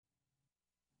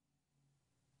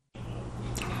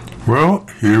Well,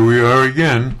 here we are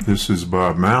again. This is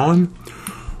Bob Mallon,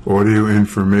 Audio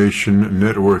Information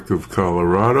Network of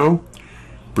Colorado,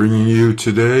 bringing you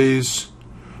today's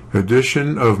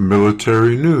edition of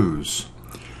Military News.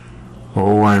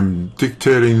 Oh, I'm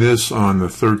dictating this on the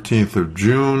 13th of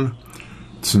June.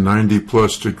 It's 90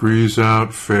 plus degrees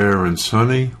out, fair and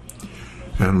sunny.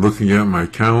 And looking at my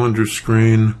calendar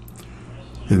screen,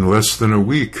 in less than a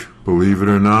week, believe it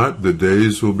or not, the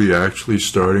days will be actually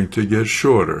starting to get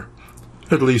shorter.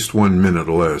 At least 1 minute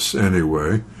less,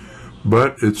 anyway.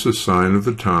 But it's a sign of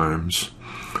the times.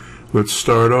 Let's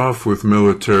start off with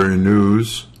military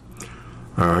news.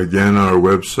 Again, our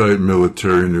website,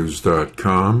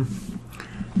 militarynews.com.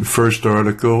 The first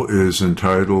article is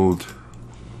entitled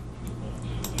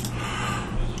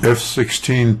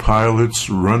F-16 Pilots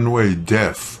Runway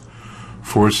Death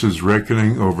Forces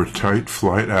Reckoning Over Tight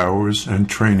Flight Hours and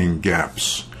Training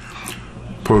Gaps.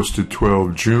 Posted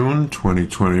 12 June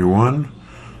 2021,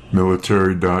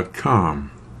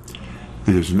 military.com.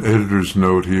 There's an editor's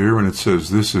note here, and it says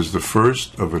this is the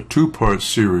first of a two-part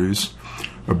series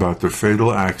about the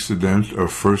fatal accident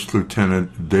of First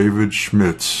Lieutenant David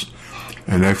Schmitz,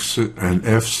 an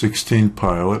F-16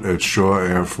 pilot at Shaw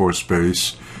Air Force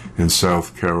Base in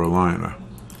South Carolina.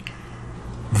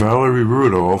 Valerie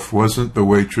Rudolph wasn't the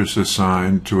waitress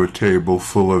assigned to a table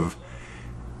full of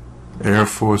Air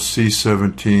Force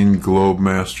C-17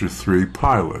 Globemaster III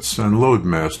pilots and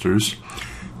loadmasters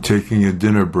taking a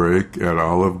dinner break at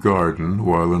Olive Garden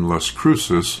while in Las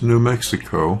Cruces, New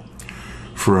Mexico,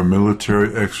 for a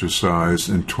military exercise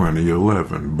in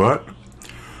 2011. But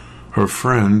her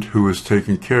friend, who was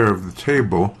taking care of the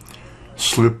table,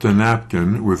 slipped a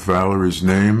napkin with Valerie's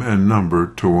name and number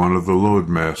to one of the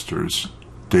loadmasters,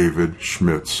 David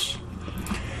Schmitz.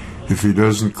 If he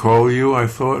doesn't call you, I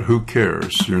thought, who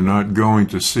cares? You're not going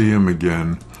to see him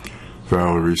again,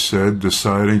 Valerie said,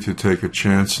 deciding to take a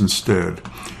chance instead.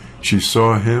 She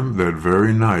saw him that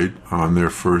very night on their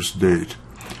first date,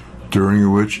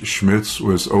 during which Schmitz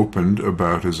was opened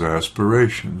about his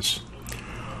aspirations.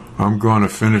 I'm going to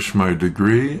finish my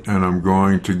degree, and I'm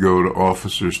going to go to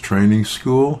officers' training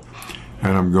school,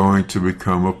 and I'm going to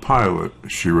become a pilot,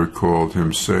 she recalled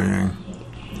him saying.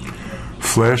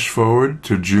 Flash forward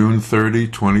to June 30,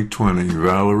 2020.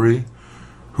 Valerie,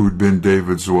 who'd been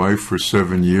David's wife for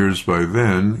 7 years by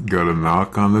then, got a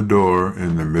knock on the door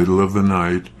in the middle of the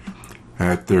night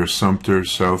at their Sumter,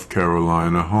 South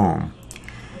Carolina home.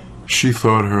 She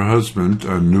thought her husband,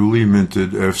 a newly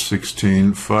minted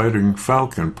F-16 Fighting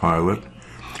Falcon pilot,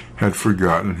 had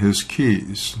forgotten his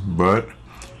keys, but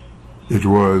it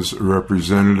was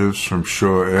representatives from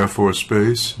Shaw Air Force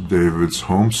Base, David's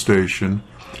home station,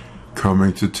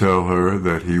 coming to tell her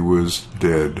that he was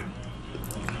dead.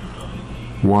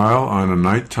 While on a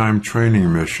nighttime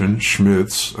training mission,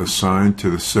 Schmitz, assigned to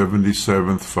the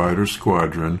 77th Fighter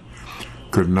Squadron,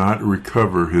 could not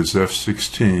recover his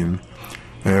F-16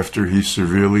 after he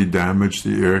severely damaged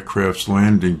the aircraft's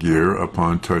landing gear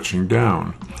upon touching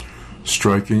down,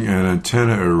 striking an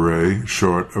antenna array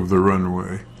short of the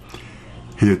runway.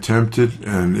 He attempted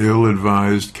an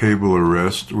ill-advised cable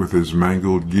arrest with his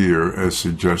mangled gear as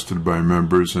suggested by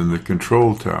members in the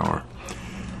control tower,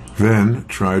 then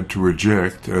tried to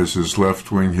eject as his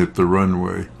left wing hit the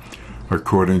runway,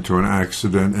 according to an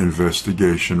accident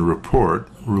investigation report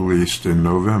released in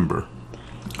November.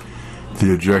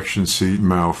 The ejection seat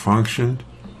malfunctioned.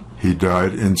 He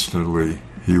died instantly.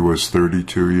 He was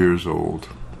 32 years old.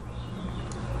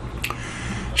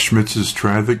 Schmitz's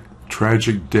tragic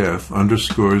death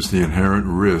underscores the inherent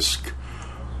risk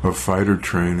of fighter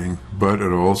training, but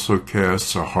it also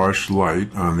casts a harsh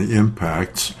light on the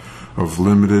impacts of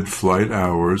limited flight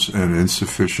hours and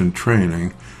insufficient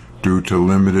training due to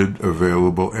limited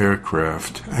available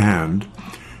aircraft and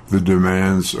the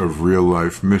demands of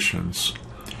real-life missions.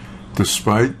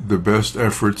 Despite the best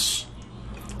efforts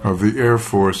of the Air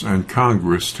Force and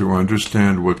Congress to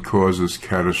understand what causes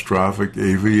catastrophic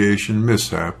aviation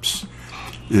mishaps,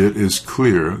 it is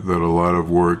clear that a lot of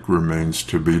work remains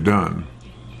to be done.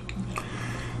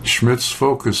 Schmitz's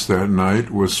focus that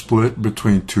night was split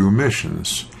between two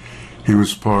missions. He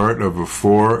was part of a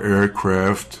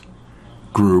 4-aircraft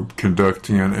group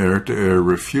conducting an air-to-air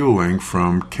refueling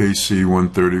from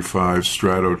KC-135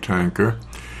 Stratotanker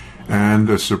and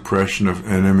a suppression of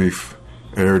enemy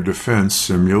air defense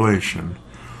simulation.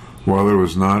 While it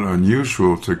was not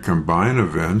unusual to combine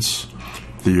events,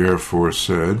 the Air Force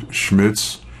said,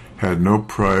 Schmitz had no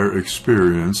prior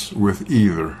experience with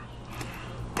either.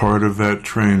 Part of that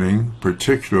training,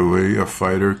 particularly a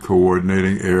fighter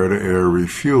coordinating air-to-air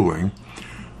refueling,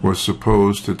 was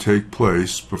supposed to take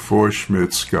place before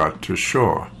Schmitz got to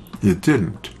Shaw. It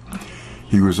didn't.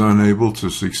 He was unable to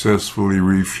successfully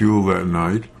refuel that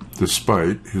night,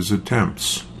 despite his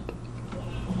attempts.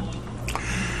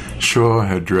 Shaw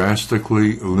had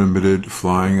drastically limited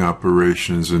flying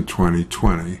operations in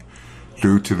 2020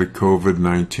 due to the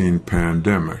COVID-19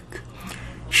 pandemic.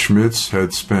 Schmitz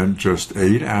had spent just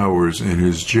 8 hours in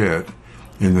his jet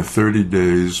in the 30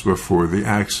 days before the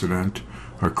accident,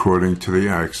 according to the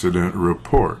accident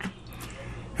report.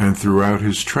 And throughout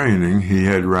his training, he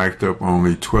had racked up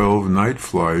only 12 night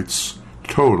flights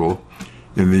total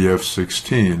in the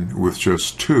F-16, with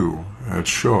just 2 at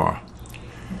Shaw.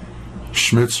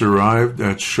 Schmitz arrived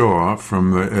at Shaw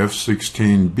from the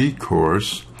F-16B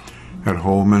course at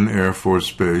Holman Air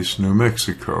Force Base, New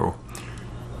Mexico,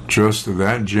 just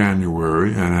that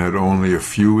January, and had only a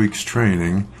few weeks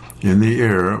training in the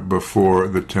air before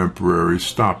the temporary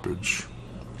stoppage.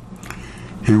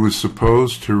 He was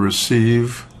supposed to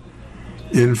receive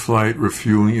in-flight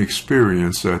refueling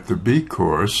experience at the B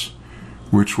course,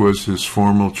 which was his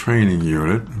formal training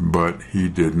unit, but he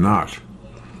did not.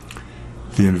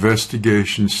 The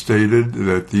investigation stated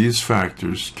that these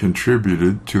factors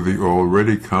contributed to the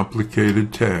already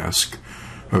complicated task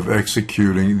of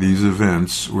executing these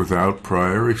events without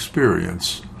prior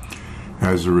experience.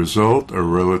 As a result, a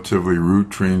relatively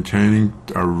routine training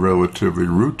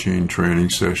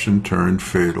session turned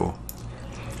fatal.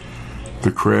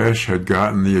 The crash had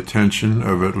gotten the attention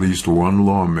of at least one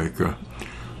lawmaker,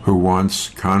 who wants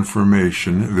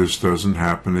confirmation this doesn't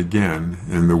happen again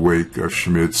in the wake of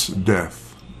Schmitz's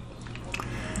death.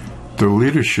 The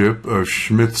leadership of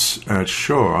Schmitz at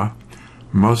Shaw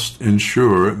must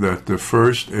ensure that the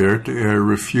first air-to-air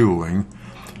refueling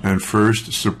and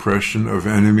first suppression of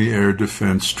enemy air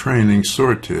defense training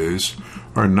sorties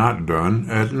are not done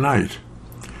at night.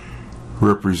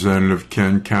 Representative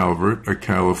Ken Calvert, a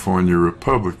California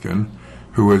Republican,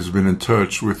 who has been in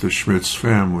touch with the Schmitz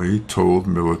family, told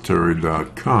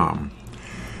Military.com.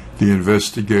 The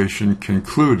investigation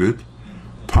concluded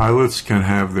pilots can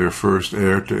have their first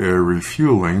air-to-air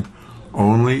refueling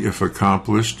only if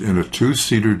accomplished in a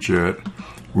 2-seater jet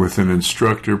with an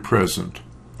instructor present.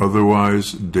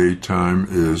 Otherwise, daytime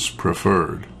is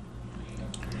preferred.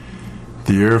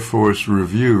 The Air Force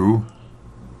review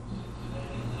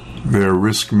their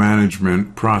risk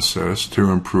management process to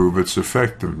improve its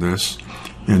effectiveness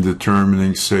in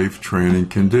determining safe training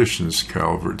conditions,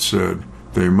 Calvert said.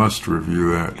 They must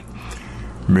review that.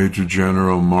 Major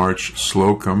General March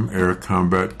Slocum, Air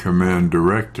Combat Command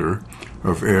Director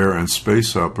of Air and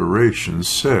Space Operations,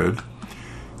 said,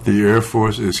 "The Air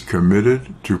Force is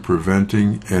committed to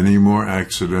preventing any more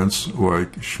accidents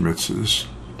like Schmitz's."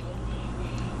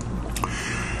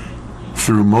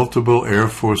 Through multiple Air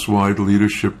Force-wide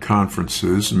leadership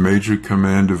conferences, major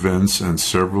command events, and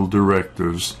several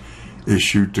directives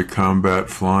issued to combat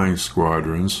flying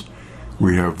squadrons,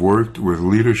 we have worked with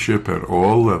leadership at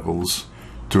all levels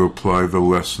to apply the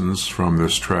lessons from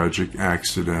this tragic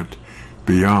accident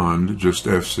beyond just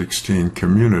F-16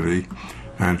 community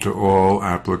and to all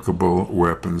applicable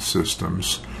weapon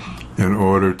systems in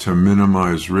order to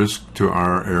minimize risk to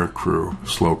our aircrew,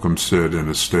 Slocum said in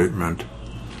a statement.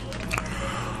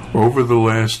 Over the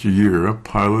last year,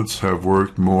 pilots have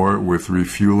worked more with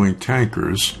refueling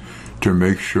tankers to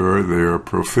make sure they are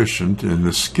proficient in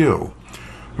the skill,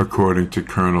 according to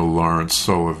Colonel Lawrence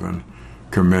Sullivan,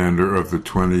 commander of the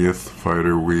 20th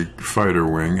Fighter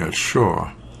Wing at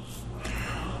Shaw.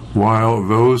 While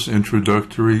those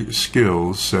introductory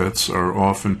skill sets are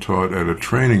often taught at a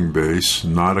training base,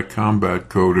 not a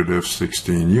combat-coded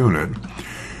F-16 unit,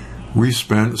 we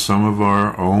spent some of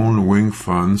our own wing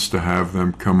funds to have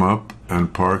them come up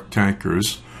and park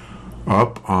tankers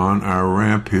up on our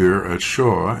ramp here at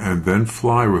Shaw and then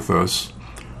fly with us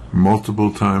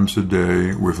multiple times a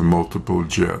day with multiple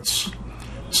jets,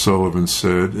 Sullivan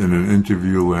said in an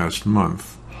interview last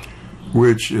month,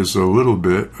 which is a little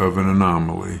bit of an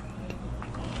anomaly.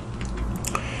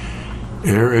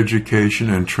 Air Education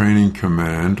and Training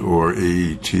Command, or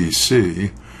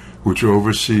AETC, which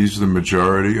oversees the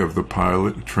majority of the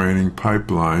pilot training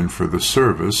pipeline for the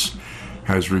service,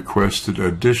 has requested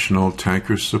additional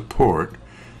tanker support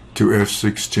to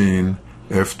F-16,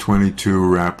 F-22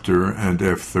 Raptor, and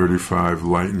F-35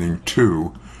 Lightning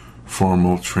II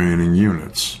formal training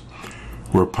units,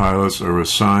 where pilots are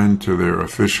assigned to their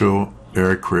official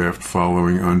aircraft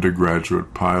following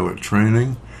undergraduate pilot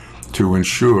training to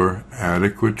ensure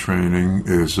adequate training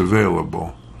is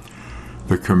available.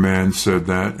 The command said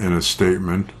that in a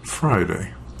statement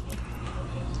Friday.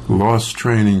 Lost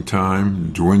training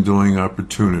time, dwindling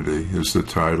opportunity is the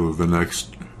title of the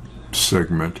next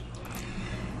segment.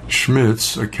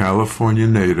 Schmitz, a California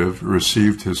native,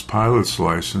 received his pilot's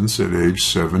license at age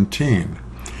 17.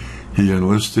 He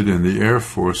enlisted in the Air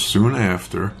Force soon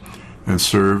after and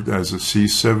served as a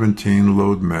C-17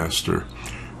 loadmaster,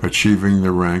 achieving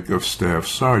the rank of Staff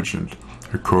Sergeant,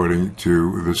 according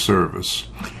to the service.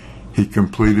 He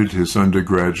completed his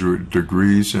undergraduate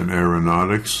degrees in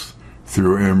aeronautics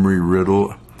through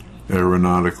Embry-Riddle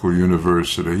Aeronautical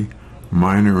University,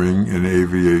 minoring in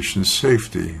aviation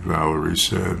safety, Valerie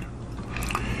said.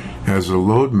 As a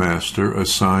loadmaster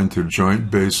assigned to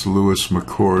Joint Base Lewis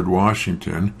McChord,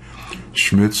 Washington,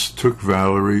 Schmitz took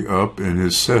Valerie up in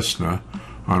his Cessna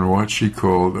on what she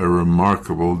called a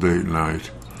remarkable date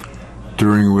night,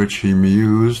 during which he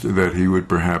mused that he would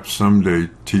perhaps someday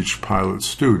teach pilot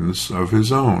students of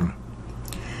his own.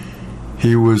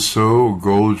 He was so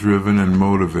goal-driven and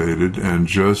motivated, and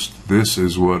just, this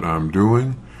is what I'm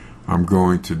doing, I'm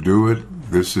going to do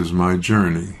it, this is my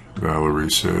journey,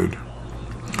 Valerie said.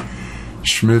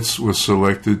 Schmitz was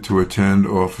selected to attend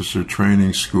officer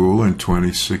training school in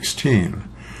 2016.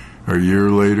 A year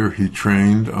later, he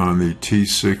trained on the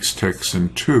T-6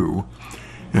 Texan II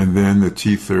and then the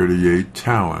T-38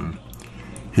 Talon.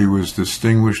 He was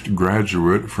distinguished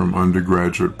graduate from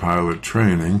undergraduate pilot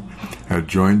training at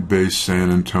Joint Base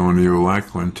San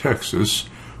Antonio-Lackland, Texas,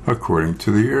 according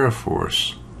to the Air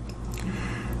Force.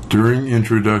 During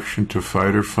Introduction to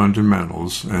Fighter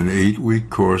Fundamentals, an 8-week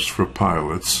course for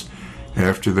pilots,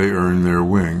 after they earned their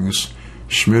wings,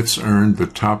 Schmitz earned the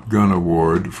Top Gun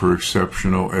Award for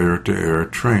exceptional air-to-air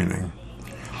training.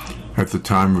 At the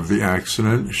time of the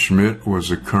accident, Schmitz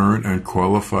was a current and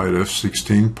qualified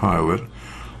F-16 pilot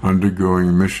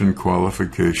undergoing Mission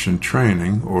Qualification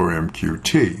Training, or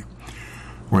MQT,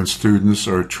 when students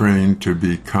are trained to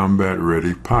be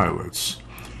combat-ready pilots.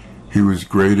 He was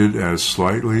graded as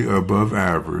slightly above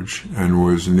average and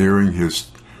was nearing his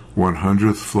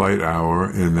 100th flight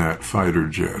hour in that fighter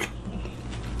jet.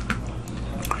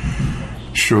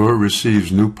 Shore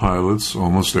receives new pilots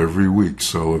almost every week,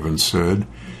 Sullivan said,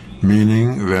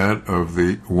 meaning that of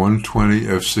the 120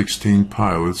 F-16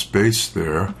 pilots based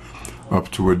there,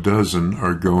 up to a dozen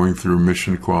are going through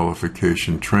mission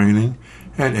qualification training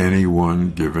at any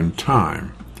one given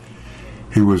time.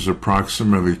 He was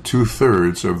approximately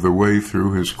 2/3 of the way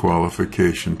through his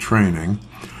qualification training,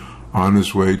 on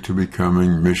his way to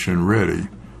becoming mission ready,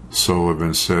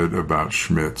 Sullivan said about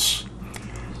Schmitz.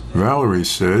 Valerie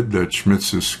said that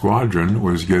Schmitz's squadron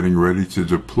was getting ready to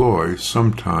deploy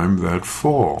sometime that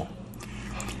fall.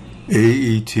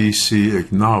 AETC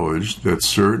acknowledged that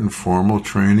certain formal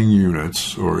training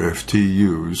units, or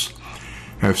FTUs,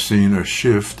 have seen a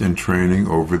shift in training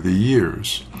over the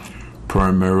years,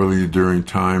 primarily during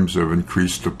times of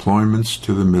increased deployments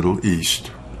to the Middle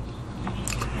East.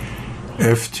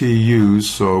 FTUs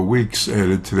saw weeks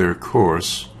added to their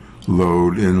course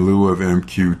load in lieu of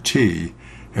MQT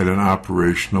at an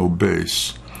operational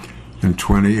base. In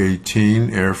 2018,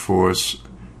 Air Force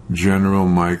General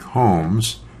Mike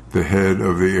Holmes, the head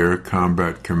of the Air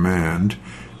Combat Command,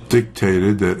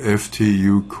 dictated that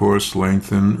FTU course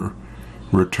lengthen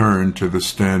return to the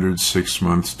standard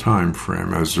 6-month time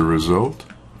frame. As a result,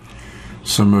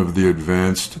 some of the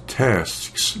advanced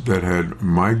tasks that had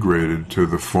migrated to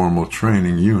the formal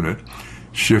training unit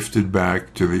shifted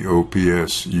back to the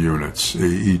OPS units,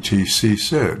 AETC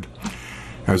said.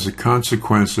 As a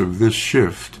consequence of this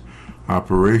shift,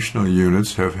 operational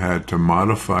units have had to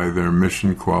modify their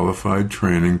mission-qualified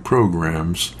training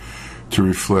programs to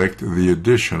reflect the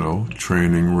additional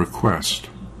training request.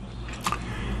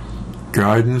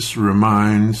 Guidance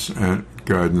remains,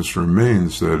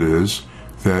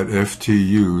 that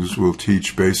FTUs will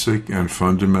teach basic and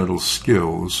fundamental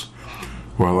skills,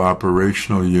 while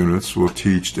operational units will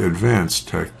teach advanced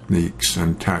techniques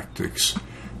and tactics,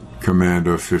 command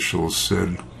officials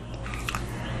said.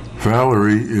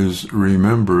 Valerie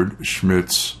remembered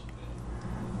Schmitz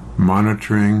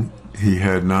monitoring he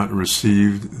had not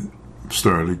received.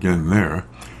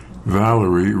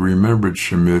 Valerie remembered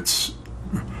Schmitz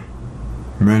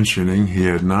mentioning he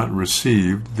had not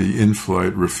received the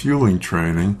in-flight refueling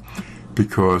training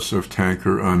because of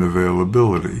tanker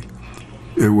unavailability.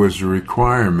 It was a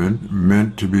requirement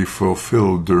meant to be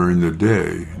fulfilled during the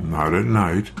day, not at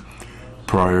night,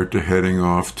 prior to heading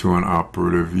off to an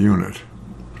operative unit.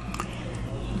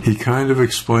 He kind of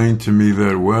explained to me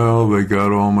that, well, they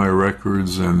got all my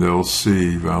records and they'll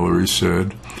see, Valerie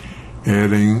said,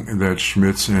 adding that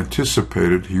Schmitz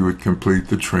anticipated he would complete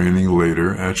the training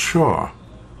later at Shaw.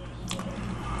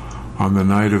 On the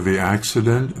night of the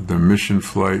accident, the mission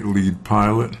flight lead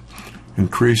pilot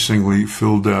increasingly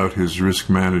filled out his risk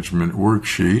management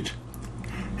worksheet.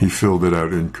 He filled it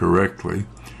out incorrectly,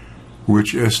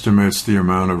 which estimates the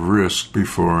amount of risk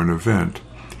before an event,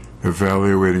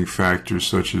 evaluating factors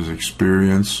such as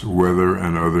experience, weather,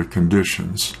 and other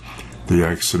conditions, the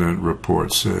accident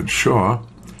report said. Shaw,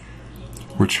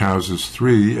 which houses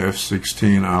 3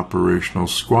 F-16 operational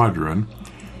squadron,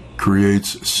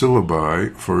 creates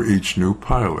syllabi for each new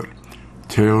pilot,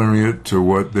 tailoring it to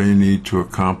what they need to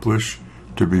accomplish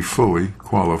to be fully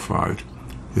qualified.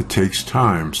 It takes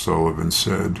time, Sullivan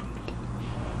said.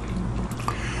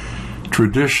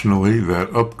 Traditionally,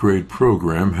 that upgrade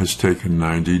program has taken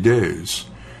 90 days.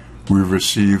 We've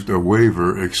received a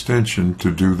waiver extension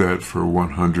to do that for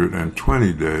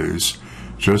 120 days,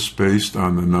 just based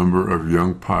on the number of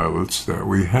young pilots that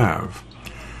we have.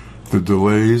 The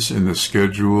delays in the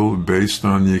schedule based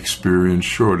on the experience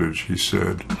shortage, he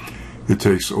said. It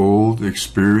takes old,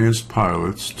 experienced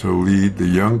pilots to lead the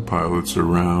young pilots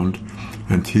around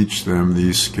and teach them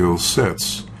these skill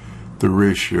sets. The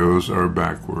ratios are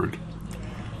backward.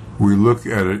 We look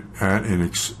at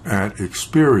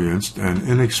experienced and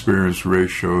inexperienced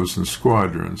ratios and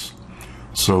squadrons,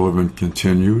 Sullivan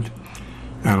continued,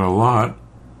 and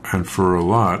for a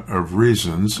lot of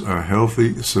reasons, a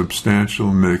healthy,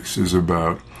 substantial mix is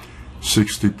about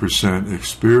 60%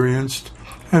 experienced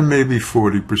and maybe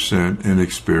 40%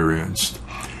 inexperienced.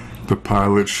 The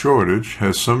pilot shortage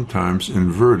has sometimes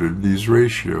inverted these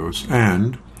ratios,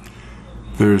 and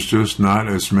there's just not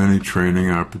as many training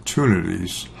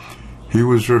opportunities. He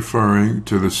was referring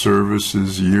to the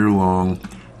service's year-long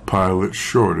pilot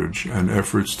shortage and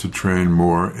efforts to train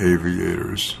more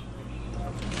aviators.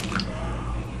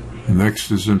 Next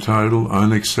is entitled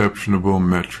Unexceptionable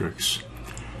Metrics.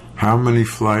 How many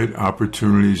flight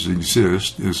opportunities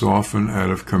exist is often out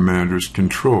of commander's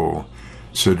control,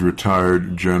 said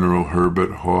retired General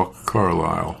Herbert Hawk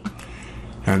Carlisle,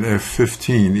 an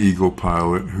F-15 Eagle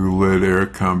pilot who led Air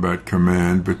Combat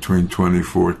Command between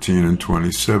 2014 and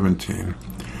 2017.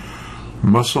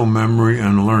 Muscle memory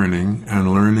and learning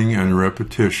and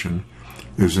repetition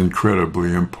is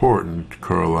incredibly important,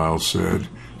 Carlisle said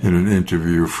in an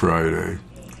interview Friday.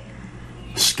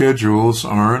 Schedules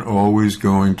aren't always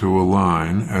going to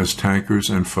align, as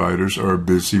tankers and fighters are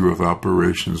busy with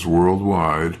operations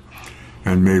worldwide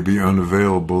and may be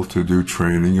unavailable to do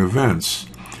training events,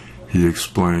 he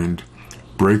explained.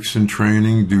 Breaks in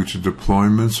training due to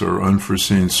deployments or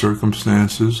unforeseen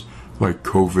circumstances like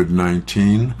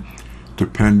COVID-19,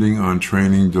 depending on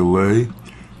training delay,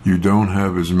 you don't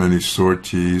have as many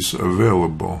sorties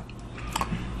available.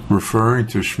 Referring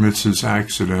to Schmitz's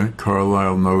accident,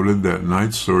 Carlisle noted that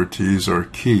night sorties are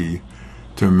key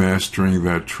to mastering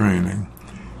that training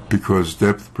because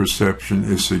depth perception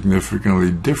is significantly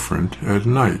different at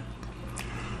night.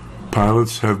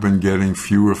 Pilots have been getting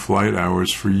fewer flight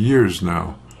hours for years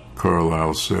now,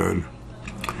 Carlisle said.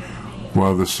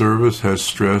 While the service has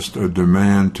stressed a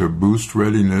demand to boost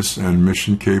readiness and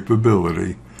mission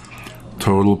capability,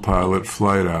 total pilot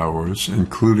flight hours,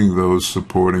 including those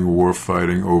supporting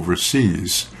warfighting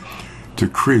overseas,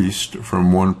 decreased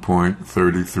from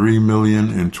 1.33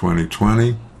 million in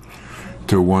 2020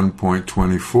 to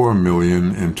 1.24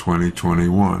 million in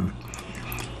 2021.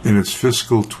 In its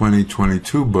fiscal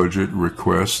 2022 budget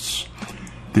requests,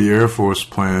 the Air Force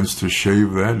plans to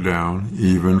shave that down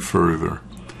even further,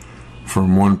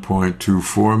 from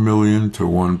 1.24 million to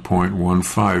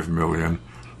 1.15 million,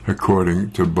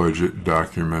 according to budget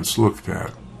documents looked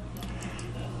at.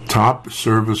 Top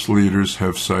service leaders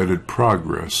have cited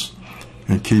progress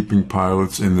in keeping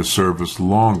pilots in the service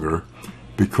longer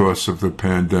because of the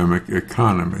pandemic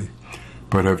economy,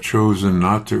 but have chosen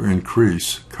not to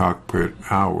increase cockpit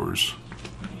hours.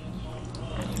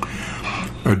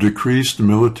 A decreased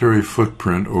military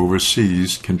footprint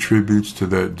overseas contributes to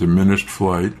that diminished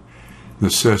flight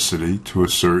necessity to a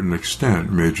certain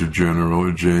extent, Major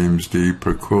General James D.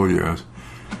 Peculiar,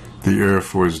 the Air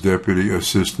Force Deputy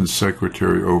Assistant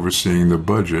Secretary overseeing the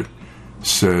budget,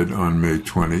 said on May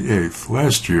 28th.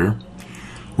 Last year,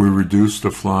 we reduced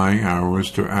the flying hours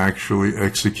to actually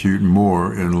execute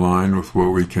more in line with what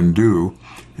we can do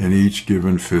in each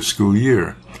given fiscal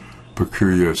year,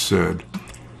 Peculiar said,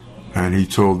 and he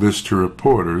told this to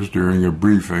reporters during a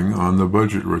briefing on the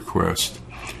budget request.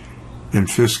 In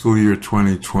fiscal year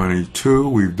 2022,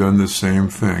 we've done the same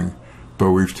thing,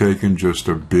 but we've taken just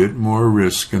a bit more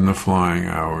risk in the flying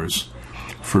hours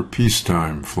for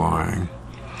peacetime flying.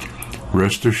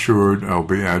 Rest assured, I'll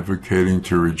be advocating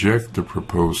to reject the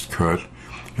proposed cut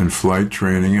in flight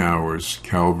training hours,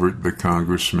 Calvert, the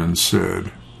congressman,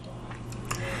 said.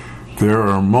 There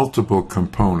are multiple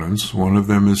components. One of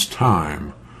them is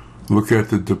time. Look at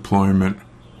the deployment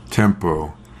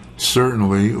tempo.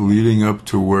 Certainly leading up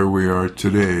to where we are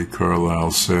today,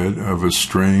 Carlisle said, of a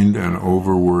strained and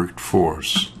overworked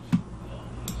force.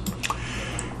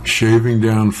 Shaving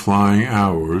down flying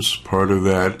hours, part of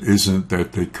that isn't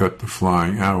that they cut the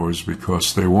flying hours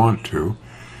because they want to.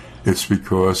 It's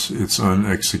because it's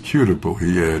unexecutable,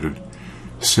 he added,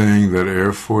 saying that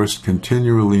Air Force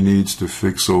continually needs to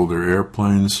fix older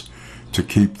airplanes to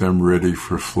keep them ready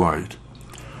for flight.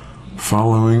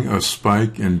 Following a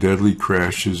spike in deadly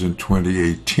crashes in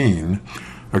 2018,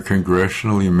 a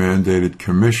congressionally mandated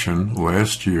commission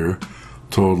last year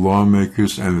told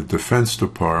lawmakers and the Defense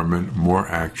Department more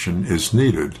action is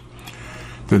needed.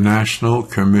 The National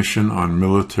Commission on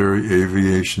Military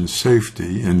Aviation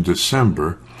Safety in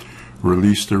December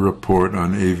released a report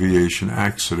on aviation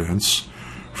accidents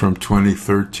from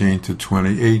 2013 to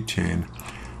 2018,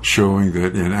 showing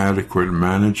that inadequate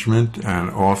management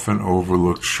and often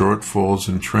overlooked shortfalls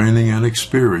in training and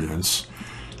experience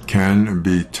can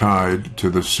be tied to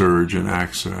the surge in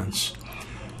accidents.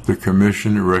 The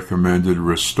Commission recommended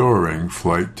restoring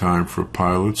flight time for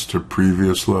pilots to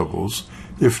previous levels,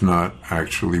 if not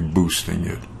actually boosting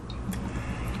it.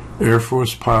 Air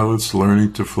Force pilots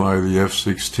learning to fly the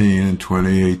F-16 in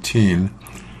 2018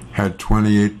 had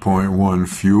 28.1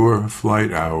 fewer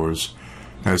flight hours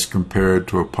as compared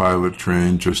to a pilot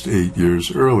trained just 8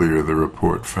 years earlier, the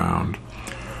report found.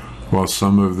 While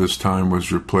some of this time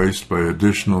was replaced by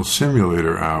additional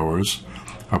simulator hours,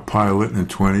 a pilot in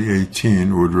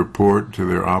 2018 would report to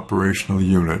their operational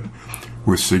unit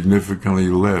with significantly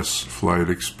less flight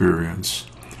experience.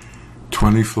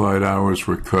 20 flight hours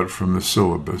were cut from the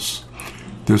syllabus.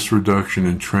 This reduction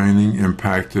in training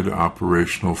impacted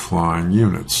operational flying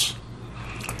units.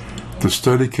 The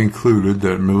study concluded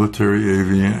that military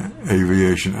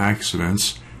aviation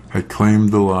accidents had claimed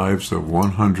the lives of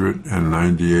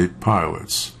 198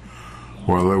 pilots.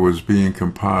 While it was being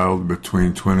compiled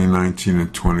between 2019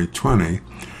 and 2020,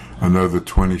 another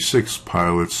 26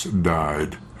 pilots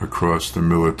died across the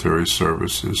military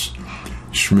services.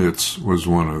 Schmitz was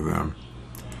one of them.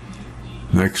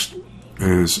 Next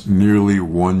is nearly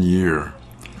 1 year.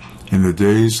 In the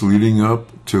days leading up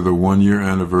to the 1-year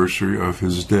anniversary of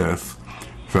his death,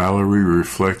 Valerie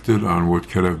reflected on what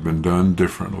could have been done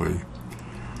differently.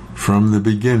 From the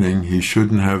beginning, he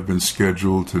shouldn't have been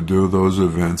scheduled to do those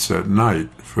events at night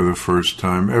for the first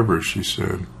time ever, she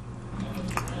said.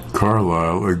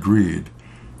 Carlisle agreed,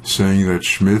 saying that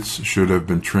Schmitz should have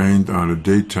been trained on a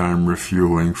daytime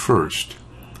refueling first.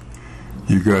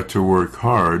 You got to work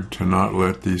hard to not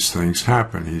let these things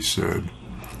happen, he said.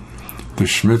 The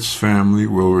Schmitz family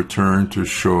will return to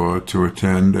Shaw to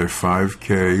attend a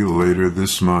 5K later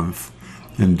this month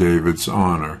in David's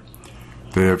honor.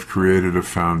 They have created a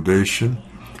foundation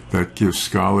that gives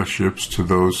scholarships to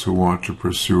those who want to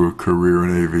pursue a career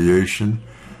in aviation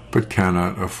but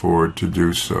cannot afford to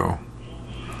do so.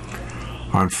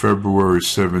 On February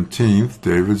 17th,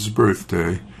 David's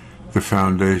birthday, the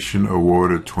foundation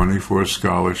awarded 24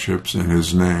 scholarships in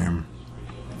his name.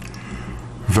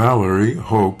 Valerie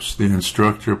hopes the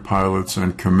instructor pilots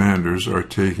and commanders are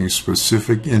taking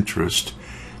specific interest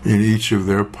in each of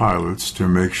their pilots to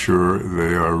make sure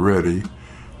they are ready,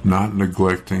 not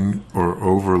neglecting or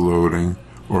overloading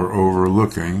or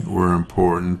overlooking where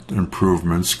important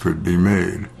improvements could be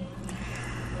made.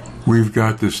 We've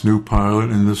got this new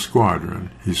pilot in the squadron.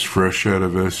 He's fresh out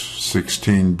of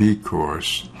F-16B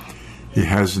course. He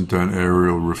hasn't done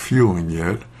aerial refueling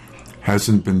yet,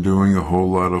 hasn't been doing a whole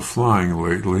lot of flying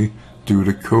lately due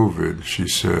to COVID, she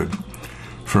said.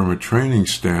 From a training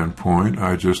standpoint,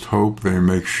 I just hope they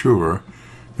make sure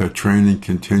that training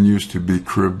continues to be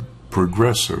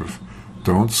progressive.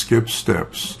 Don't skip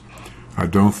steps. I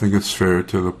don't think it's fair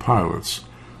to the pilots.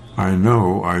 I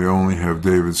know I only have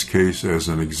David's case as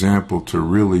an example to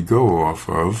really go off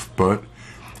of, but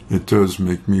it does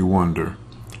make me wonder.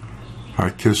 I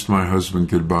kissed my husband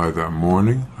goodbye that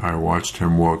morning. I watched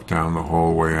him walk down the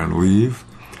hallway and leave.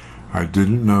 I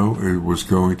didn't know it was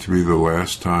going to be the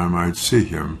last time I'd see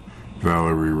him,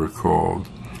 Valerie recalled.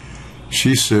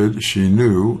 She said she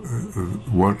knew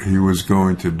what he was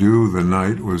going to do the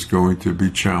night was going to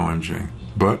be challenging.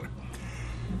 But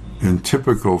in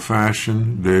typical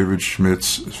fashion, David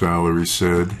Schmitz, Valerie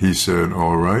said, he said,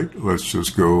 "All right, let's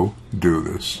just go do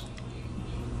this."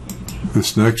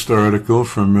 This next article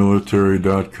from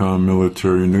military.com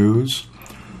military news,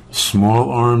 small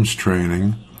arms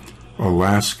training,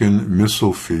 Alaskan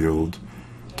missile field,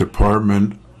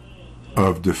 Department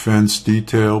of Defense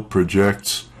detail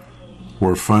projects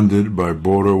were funded by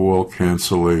border wall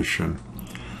cancellation.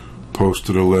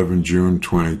 Posted 11 June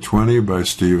 2020 by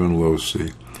Stephen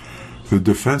Losey. The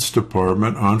Defense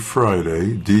Department on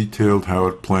Friday detailed how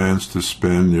it plans to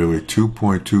spend nearly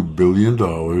 $2.2 billion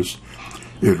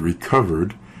it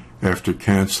recovered after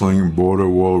canceling border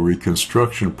wall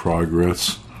reconstruction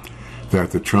progress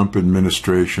that the Trump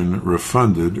administration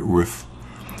refunded with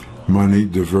money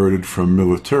diverted from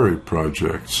military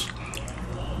projects.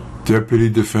 Deputy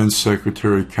Defense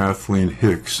Secretary Kathleen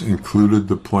Hicks included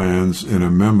the plans in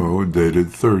a memo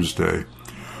dated Thursday,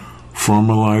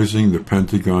 formalizing the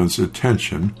Pentagon's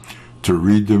intention to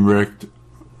redirect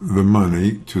the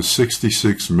money to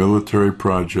 66 military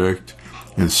projects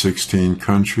in 16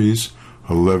 countries,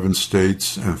 11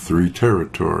 states, and 3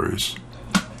 territories.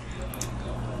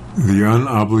 The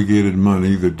unobligated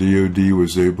money the DoD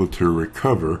was able to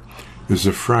recover is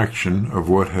a fraction of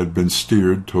what had been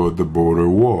steered toward the border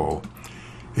wall.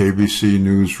 ABC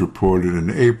News reported in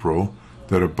April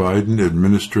that a Biden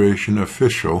administration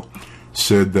official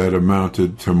said that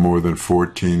amounted to more than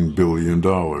 $14 billion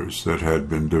that had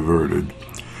been diverted.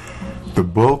 The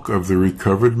bulk of the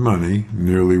recovered money,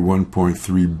 nearly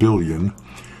 $1.3 billion,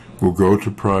 will go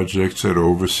to projects at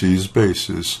overseas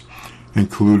bases,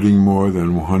 including more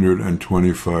than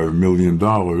 $125 million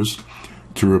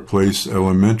to replace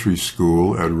elementary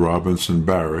school at Robinson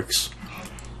Barracks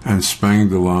and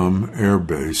Spangdahlem Air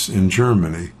Base in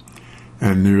Germany,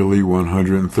 and nearly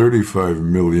 $135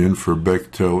 million for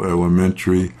Bechtel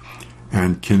Elementary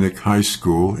and Kinnick High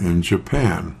School in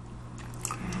Japan.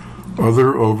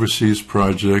 Other overseas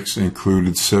projects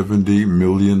included $70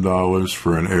 million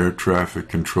for an air traffic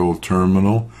control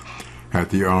terminal at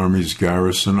the Army's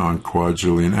garrison on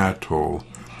Kwajalein Atoll,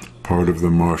 part of the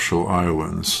Marshall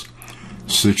Islands,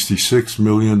 $66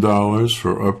 million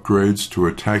for upgrades to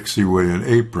a taxiway and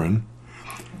apron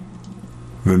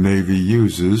the Navy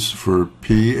uses for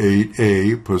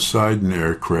P-8A Poseidon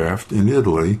aircraft in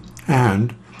Italy,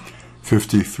 and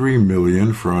 $53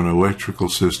 million for an electrical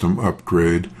system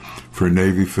upgrade for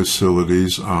Navy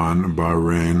facilities on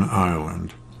Bahrain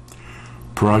Island.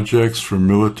 Projects for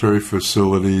military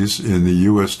facilities in the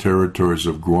U.S. territories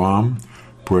of Guam,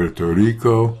 Puerto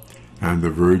Rico, and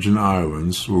the Virgin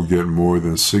Islands will get more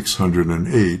than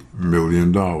 $608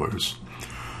 million.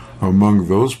 Among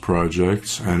those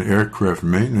projects, an aircraft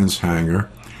maintenance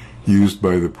hangar used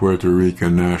by the Puerto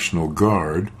Rican National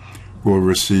Guard will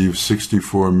receive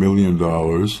 $64 million,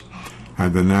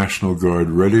 and the National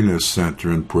Guard Readiness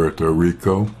Center in Puerto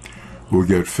Rico will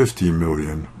get $50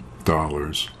 million.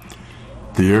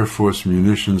 The Air Force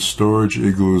munitions storage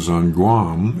igloos on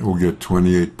Guam will get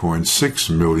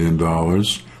 $28.6 million,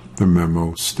 the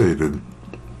memo stated.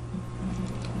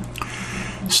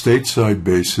 Stateside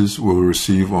bases will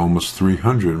receive almost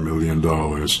 $300 million,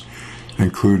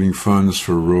 including funds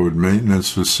for road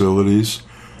maintenance facilities,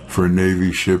 for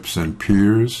Navy ships and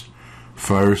piers,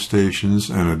 fire stations,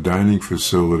 and a dining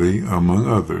facility, among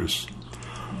others.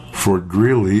 Fort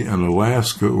Greely in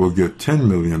Alaska will get $10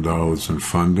 million in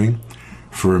funding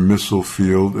for a missile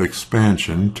field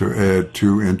expansion to add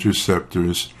 2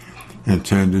 interceptors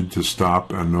intended to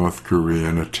stop a North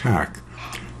Korean attack.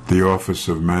 The Office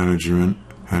of Management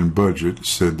and Budget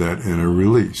said that in a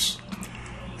release.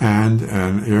 And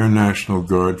an Air National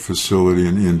Guard facility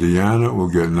in Indiana will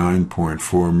get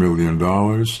 $9.4 million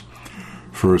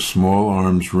for a small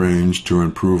arms range to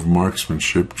improve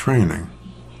marksmanship training.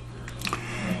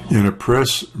 In a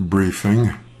press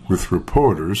briefing with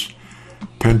reporters,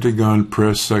 Pentagon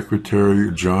Press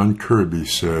Secretary John Kirby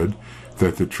said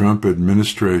that the Trump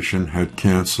administration had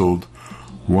canceled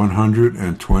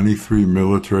 123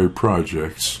 military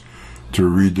projects to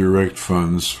redirect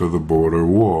funds for the border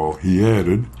wall. He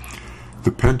added,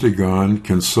 the Pentagon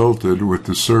consulted with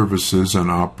the services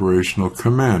and operational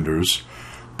commanders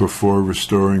before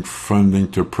restoring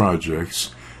funding to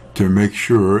projects to make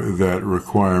sure that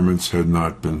requirements had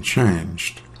not been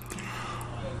changed.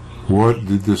 What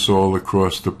did this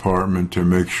all-across department to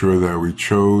make sure that we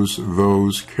chose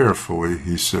those carefully,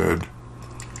 he said.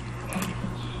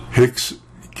 Hicks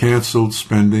canceled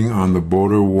spending on the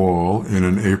border wall in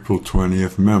an April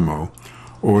 20th memo,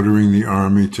 ordering the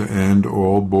Army to end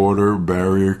all border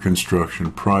barrier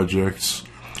construction projects,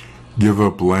 give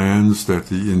up lands that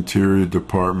the Interior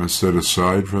Department set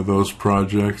aside for those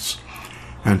projects,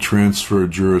 and transfer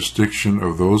jurisdiction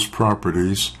of those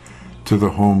properties to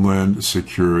the Homeland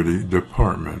Security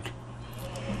Department.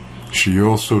 She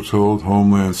also told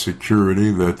Homeland Security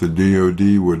that the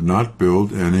DoD would not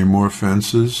build any more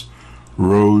fences,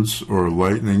 roads, or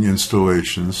lightning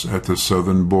installations at the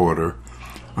southern border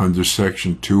under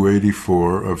Section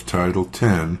 284 of Title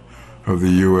 10 of the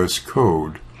U.S.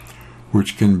 Code,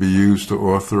 which can be used to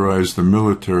authorize the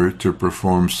military to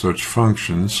perform such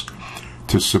functions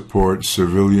to support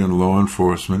civilian law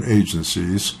enforcement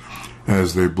agencies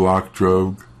as they block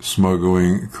drug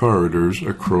smuggling corridors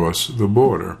across the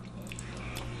border.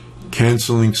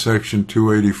 Canceling Section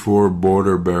 284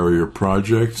 border barrier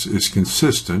projects is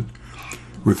consistent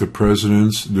with the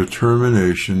President's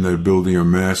determination that building a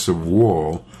massive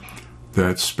wall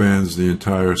that spans the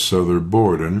entire southern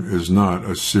border is not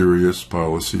a serious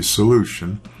policy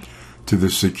solution to the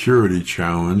security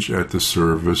challenge at the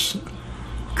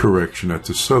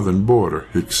southern border,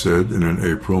 Hicks said in an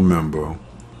April memo.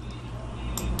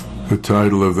 The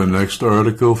title of the next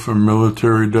article from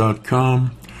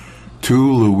military.com: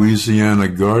 2 Louisiana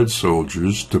Guard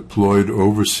soldiers deployed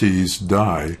overseas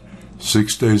die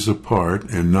 6 days apart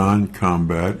in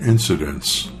non-combat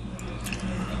incidents.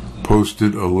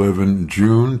 Posted 11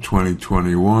 June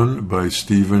 2021 by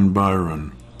Stephen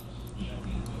Byron.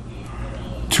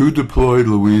 2 deployed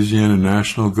Louisiana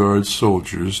National Guard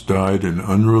soldiers died in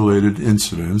unrelated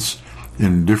incidents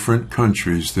in different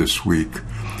countries this week,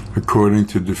 according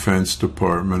to Defense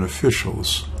Department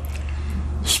officials.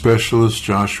 Specialist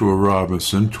Joshua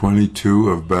Robinson, 22,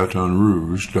 of Baton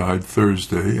Rouge, died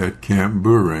Thursday at Camp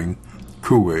Buehring,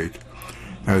 Kuwait,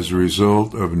 as a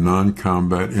result of a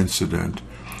non-combat incident.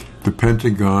 The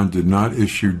Pentagon did not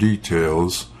issue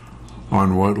details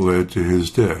on what led to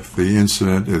his death. The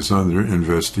incident is under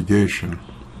investigation.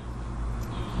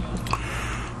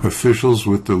 Officials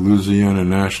with the Louisiana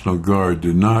National Guard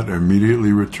did not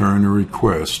immediately return a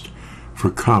request for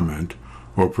comment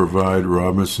or provide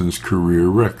Robinson's career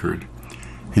record.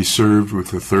 He served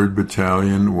with the 3rd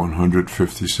Battalion,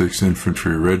 156th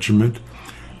Infantry Regiment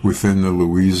within the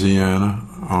Louisiana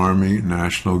Army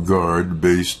National Guard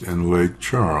based in Lake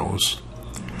Charles.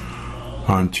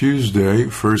 On Tuesday,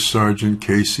 1st Sergeant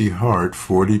Casey Hart,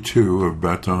 42, of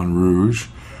Baton Rouge,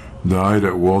 died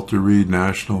at Walter Reed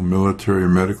National Military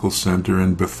Medical Center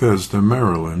in Bethesda,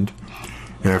 Maryland,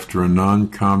 after a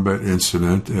non-combat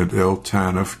incident at El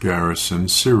Tanif Garrison,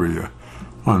 Syria,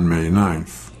 on May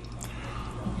 9th.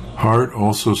 Hart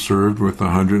also served with the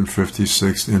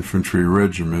 156th Infantry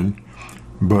Regiment,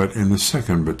 but in the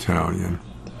 2nd Battalion.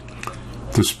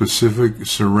 The specific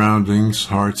surroundings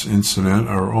Hart's incident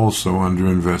are also under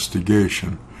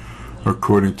investigation,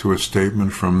 according to a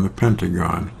statement from the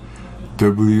Pentagon.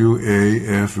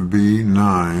 WAFB-9,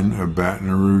 a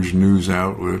Baton Rouge news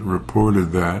outlet,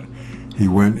 reported that he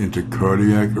went into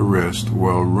cardiac arrest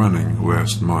while running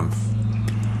last month.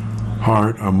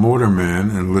 Hart, a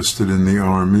motorman, enlisted in the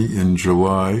Army in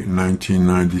July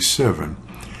 1997.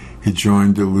 He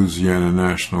joined the Louisiana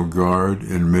National Guard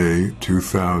in May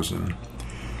 2000.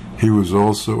 He was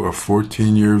also a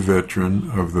 14-year veteran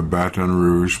of the Baton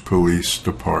Rouge Police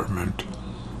Department.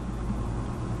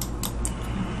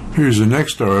 Here's the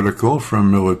next article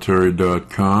from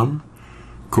military.com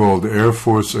called Air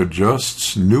Force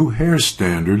Adjusts New Hair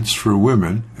Standards for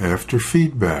Women After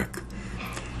Feedback.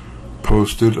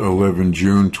 Posted 11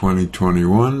 June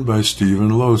 2021 by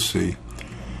Stephen Losey.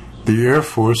 The Air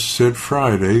Force said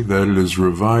Friday that it is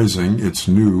revising its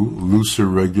new, looser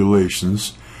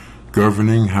regulations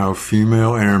governing how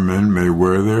female airmen may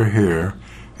wear their hair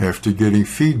after getting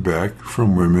feedback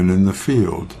from women in the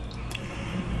field.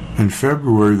 In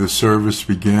February, the service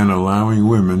began allowing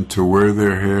women to wear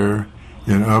their hair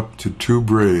in up to 2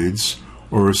 braids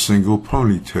or a single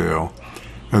ponytail,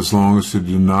 as long as it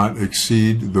did not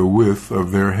exceed the width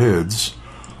of their heads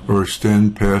or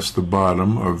extend past the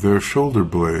bottom of their shoulder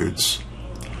blades.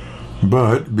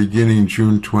 But beginning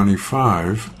June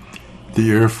 25, the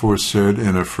Air Force said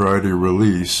in a Friday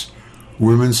release,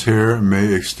 women's hair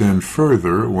may extend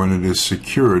further when it is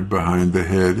secured behind the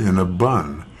head in a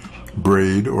bun,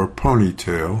 braid or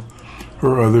ponytail,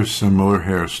 or other similar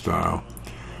hairstyle.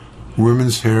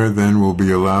 Women's hair then will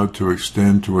be allowed to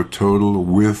extend to a total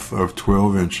width of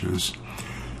 12 inches,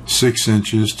 6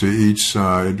 inches to each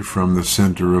side from the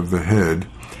center of the head,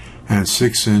 and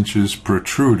 6 inches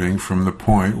protruding from the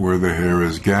point where the hair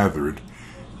is gathered,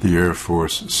 the Air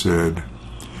Force said.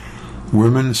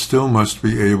 Women still must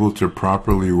be able to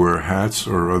properly wear hats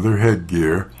or other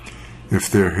headgear if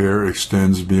their hair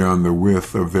extends beyond the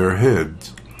width of their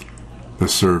heads, the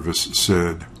service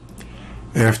said.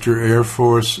 After Air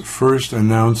Force first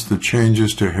announced the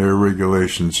changes to hair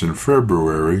regulations in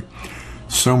February,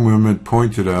 some women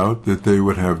pointed out that they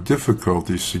would have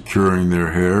difficulty securing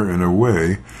their hair in a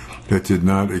way that did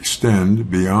not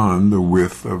extend beyond the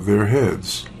width of their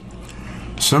heads.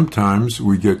 Sometimes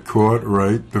we get caught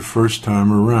right the first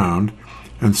time around,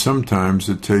 and sometimes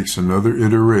it takes another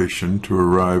iteration to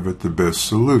arrive at the best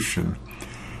solution,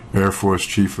 Air Force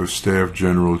Chief of Staff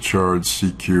General Charles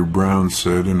C.Q. Brown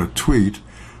said in a tweet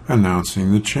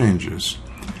announcing the changes.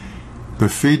 The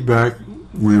feedback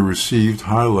we received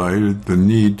highlighted the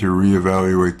need to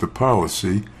reevaluate the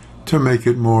policy to make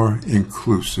it more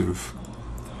inclusive.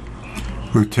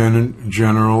 Lieutenant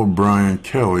General Brian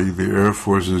Kelly, the Air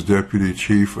Force's Deputy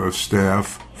Chief of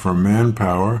Staff for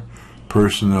Manpower,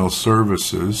 Personnel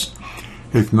Services,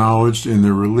 acknowledged in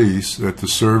the release that the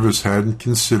service hadn't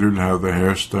considered how the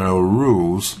hairstyle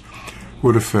rules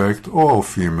would affect all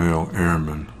female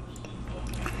airmen.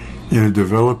 In a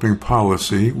developing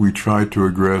policy, we try to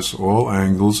address all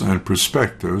angles and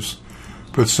perspectives,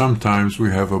 but sometimes we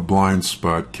have a blind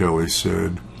spot, Kelly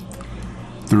said.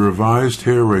 The revised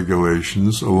hair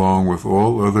regulations, along with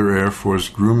all other Air Force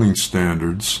grooming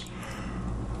standards,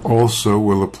 also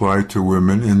will apply to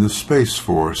women in the Space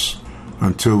Force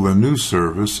until the new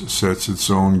service sets its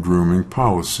own grooming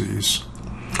policies.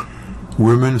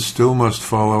 Women still must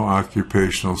follow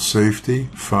occupational safety,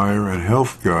 fire and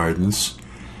health guidance,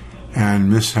 and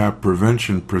mishap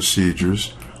prevention procedures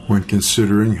when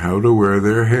considering how to wear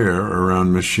their hair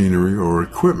around machinery or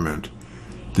equipment,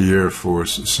 the Air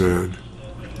Force said.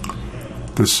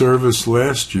 The service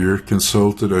last year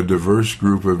consulted a diverse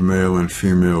group of male and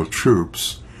female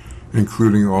troops,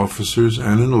 including officers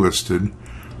and enlisted,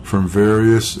 from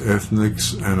various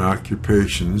ethnics and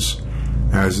occupations,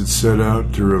 as it set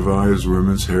out to revise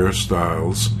women's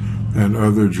hairstyles and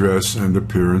other dress and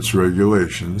appearance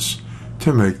regulations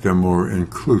to make them more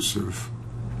inclusive.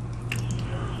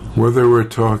 Whether we're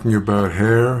talking about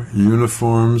hair,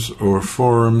 uniforms, or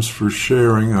forums for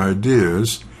sharing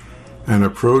ideas, an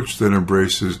approach that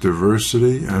embraces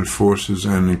diversity and forces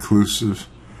an inclusive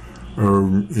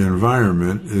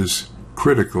environment is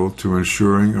critical to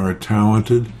ensuring our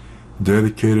talented,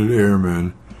 dedicated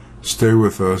airmen stay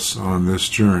with us on this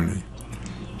journey,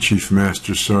 Chief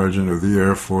Master Sergeant of the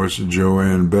Air Force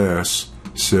Joanne Bass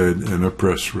said in a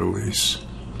press release.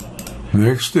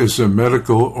 Next is a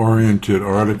medical-oriented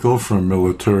article from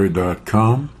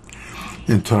Military.com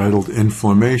entitled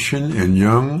Inflammation in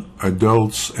Young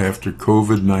Adults After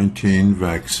COVID-19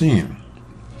 Vaccine.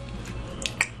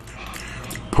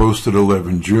 Posted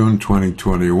 11 June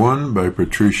 2021 by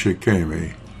Patricia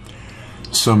Kamey.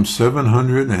 Some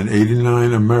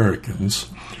 789 Americans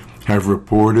have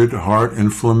reported heart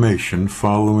inflammation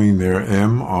following their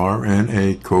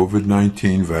mRNA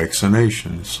COVID-19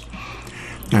 vaccinations,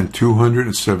 and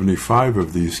 275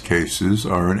 of these cases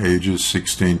are in ages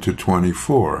 16 to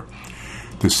 24,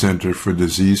 the Center for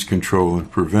Disease Control and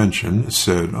Prevention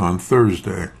said on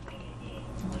Thursday.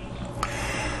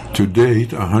 To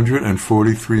date,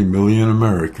 143 million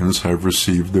Americans have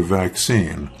received the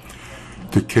vaccine.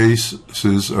 The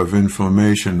cases of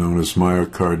inflammation known as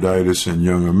myocarditis in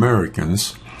young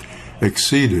Americans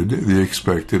exceeded the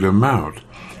expected amount,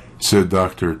 said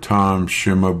Dr. Tom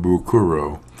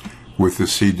Shimabukuro with the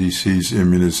CDC's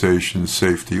Immunization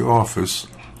Safety Office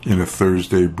in a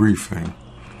Thursday briefing.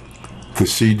 The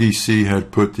CDC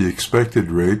had put the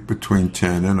expected rate between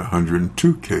 10 and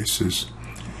 102 cases.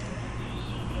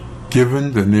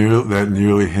 Given that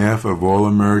nearly half of all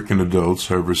American adults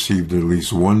have received at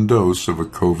least one dose of a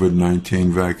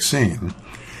COVID-19 vaccine,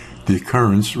 the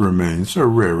occurrence remains a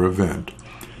rare event,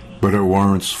 but it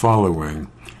warrants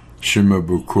following,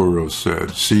 Shimabukuro said.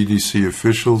 CDC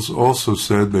officials also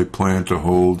said they plan to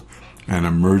hold an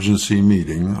emergency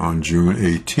meeting on June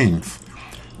 18th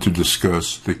to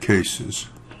discuss the cases.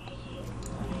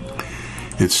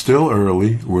 It's still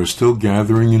early, we're still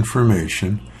gathering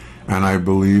information, and I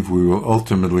believe we will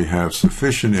ultimately have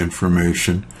sufficient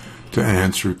information to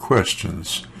answer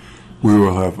questions. We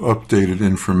will have updated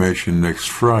information next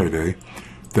Friday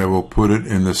that will put it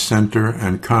in the center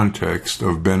and context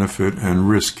of benefit and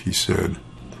risk, he said.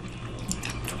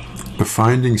 The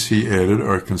findings, he added,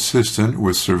 are consistent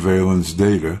with surveillance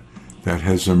data that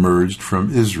has emerged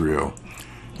from Israel,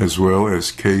 as well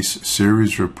as case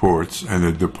series reports and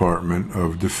the Department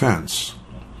of Defense.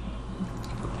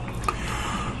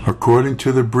 According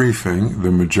to the briefing,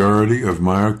 the majority of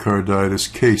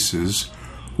myocarditis cases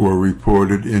were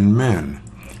reported in men,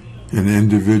 in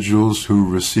individuals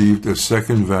who received a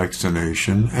second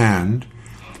vaccination, and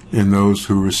in those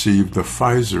who received the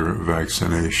Pfizer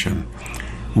vaccination,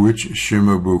 which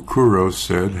Shimabukuro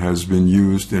said has been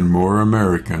used in more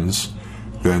Americans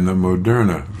than the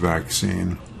Moderna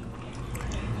vaccine.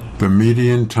 The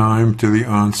median time to the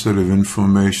onset of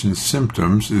inflammation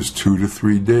symptoms is 2 to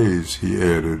 3 days, he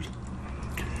added.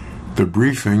 The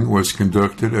briefing was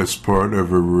conducted as part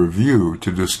of a review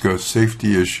to discuss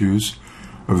safety issues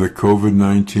of the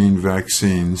COVID-19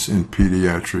 vaccines in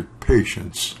pediatric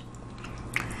patients.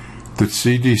 The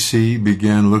CDC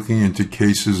began looking into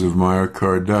cases of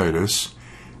myocarditis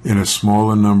in a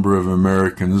smaller number of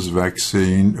Americans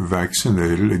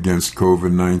vaccinated against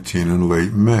COVID-19 in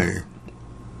late May.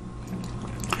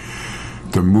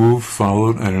 The move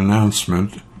followed an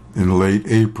announcement in late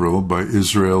April by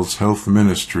Israel's health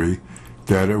ministry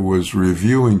that it was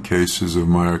reviewing cases of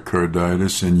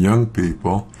myocarditis in young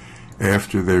people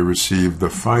after they received the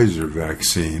Pfizer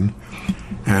vaccine,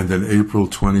 and an April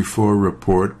 24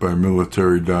 report by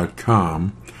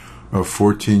Military.com of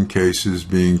 14 cases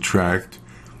being tracked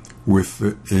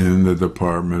within the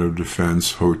Department of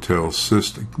Defense health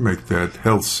system.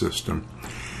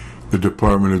 The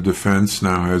Department of Defense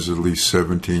now has at least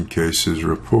 17 cases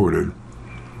reported.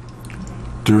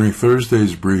 During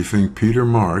Thursday's briefing, Peter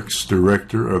Marks,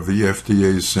 director of the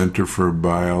FDA's Center for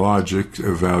Biologics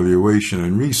Evaluation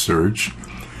and Research,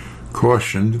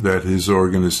 cautioned that his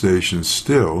organization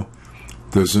still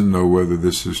doesn't know whether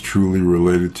this is truly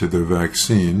related to the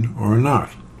vaccine or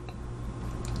not.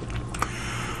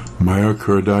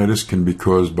 Myocarditis can be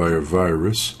caused by a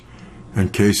virus,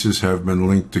 and cases have been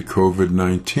linked to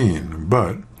COVID-19,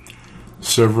 but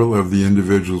several of the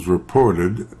individuals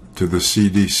reported to the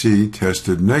CDC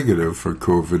tested negative for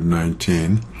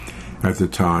COVID-19 at the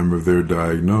time of their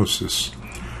diagnosis.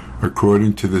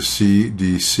 According to the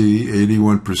CDC,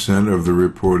 81% of the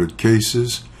reported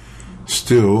cases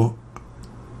still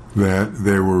that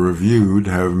they were reviewed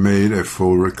have made a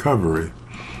full recovery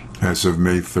as of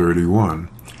May 31.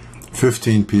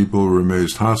 15 people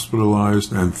remained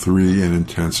hospitalized and 3 in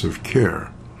intensive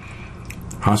care.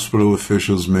 Hospital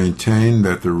officials maintain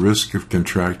that the risk of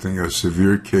contracting a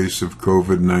severe case of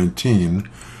COVID-19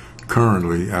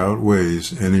 currently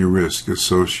outweighs any risk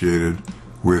associated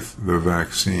with the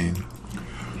vaccine.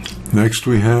 Next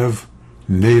we have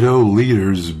NATO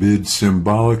leaders bid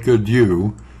symbolic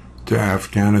adieu to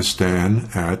Afghanistan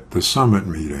at the summit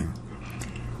meeting.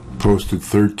 Posted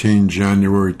 13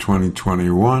 January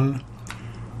 2021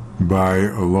 by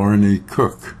Lorne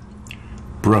Cook.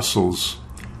 Brussels.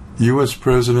 U.S.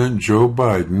 President Joe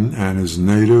Biden and his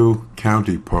NATO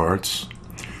counterparts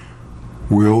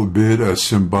will bid a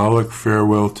symbolic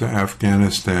farewell to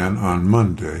Afghanistan on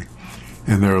Monday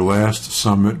in their last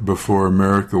summit before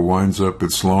America winds up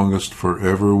its longest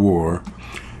forever war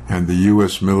and the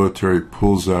U.S. military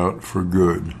pulls out for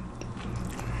good.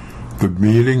 The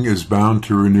meeting is bound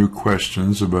to renew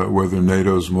questions about whether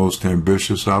NATO's most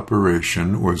ambitious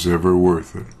operation was ever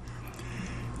worth it.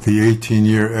 The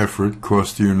 18-year effort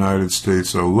cost the United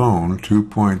States alone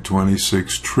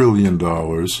 $2.26 trillion,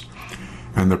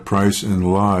 and the price in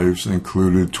lives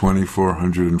included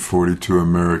 2,442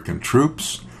 American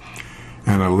troops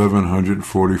and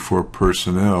 1,144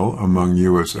 personnel among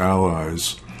U.S.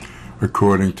 allies,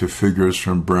 according to figures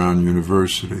from Brown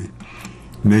University.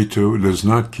 NATO does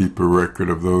not keep a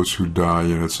record of those who die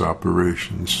in its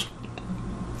operations.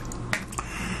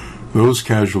 Those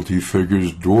casualty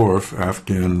figures dwarf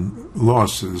Afghan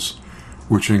losses,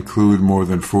 which include more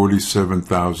than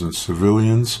 47,000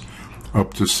 civilians,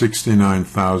 up to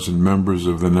 69,000 members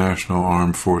of the National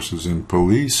Armed Forces and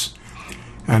Police,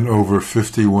 and over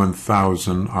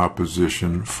 51,000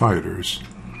 opposition fighters.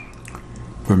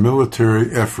 The military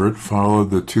effort followed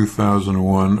the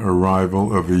 2001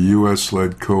 arrival of a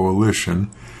U.S.-led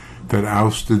coalition that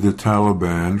ousted the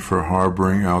Taliban for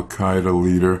harboring al-Qaeda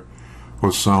leader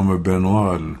Osama bin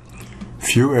Laden.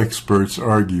 Few experts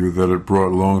argue that it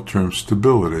brought long-term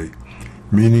stability,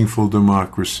 meaningful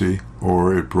democracy,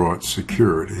 or it brought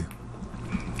security.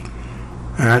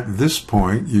 At this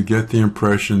point, you get the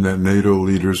impression that NATO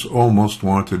leaders almost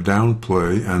want to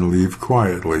downplay and leave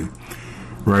quietly,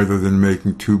 rather than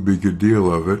making too big a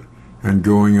deal of it and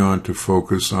going on to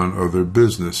focus on other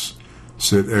business,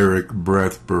 said Eric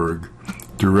Brathberg,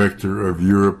 Director of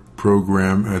Europe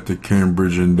Program at the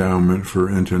Cambridge Endowment for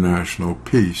International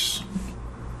Peace.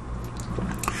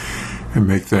 And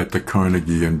make that the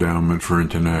Carnegie Endowment for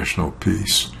International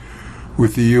Peace.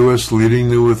 With the U.S. leading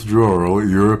the withdrawal,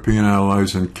 European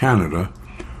allies and Canada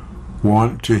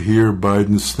want to hear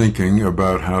Biden's thinking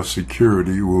about how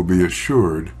security will be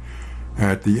assured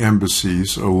at the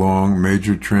embassies along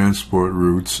major transport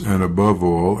routes and above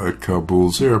all at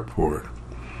Kabul's airport.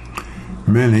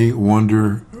 Many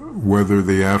wonder whether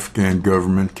the Afghan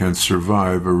government can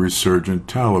survive a resurgent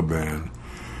Taliban.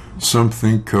 Some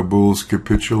think Kabul's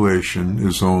capitulation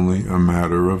is only a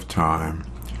matter of time.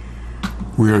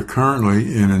 We are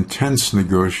currently in intense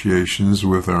negotiations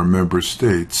with our member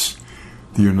states,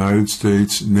 the United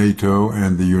States, NATO,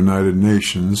 and the United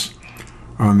Nations,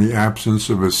 on the absence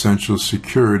of essential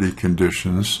security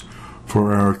conditions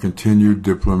for our continued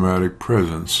diplomatic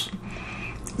presence.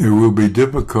 It will be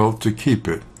difficult to keep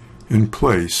it in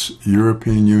place.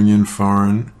 European Union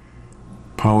foreign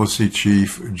Policy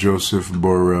Chief Joseph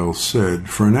Borrell said,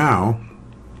 "For now,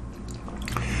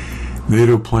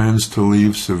 NATO plans to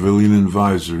leave civilian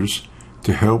advisors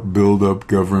to help build up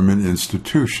government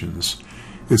institutions.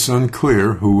 It's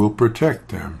unclear who will protect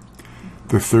them.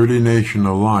 The 30-nation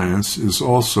alliance is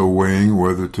also weighing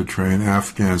whether to train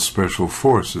Afghan special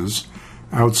forces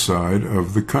outside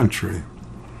of the country.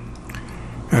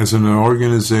 As an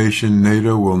organization,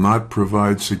 NATO will not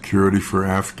provide security for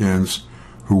Afghans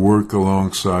who work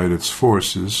alongside its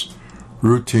forces,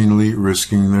 routinely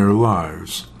risking their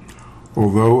lives.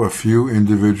 Although a few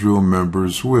individual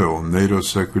members will," NATO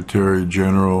Secretary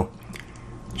General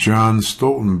John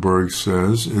Stoltenberg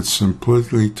says it's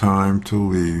simply time to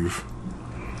leave.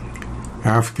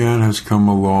 Afghan has come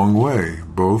a long way,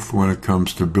 both when it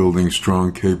comes to building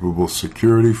strong, capable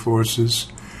security forces,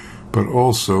 but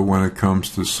also when it comes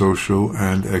to social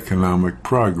and economic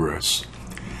progress.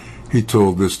 He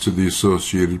told this to the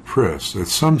Associated Press. At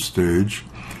some stage,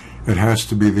 it has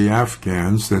to be the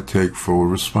Afghans that take full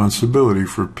responsibility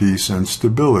for peace and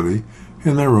stability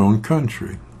in their own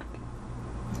country.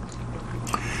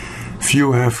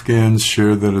 Few Afghans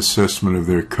share that assessment of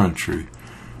their country,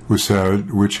 which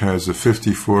has a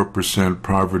 54%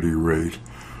 poverty rate,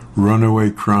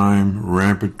 runaway crime,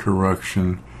 rampant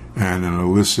corruption, and an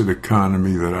illicit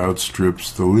economy that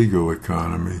outstrips the legal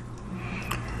economy.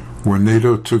 When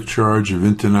NATO took charge of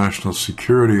international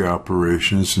security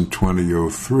operations in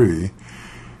 2003,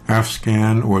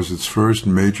 Afghan was its first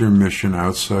major mission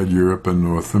outside Europe and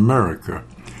North America.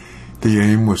 The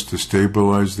aim was to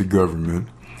stabilize the government,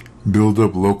 build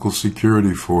up local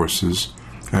security forces,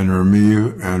 and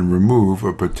remove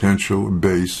a potential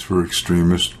base for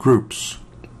extremist groups.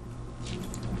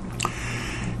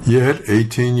 Yet,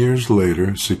 18 years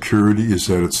later, security is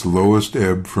at its lowest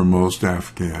ebb for most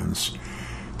Afghans.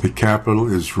 The capital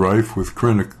is rife with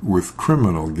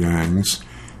criminal gangs,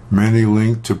 many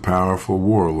linked to powerful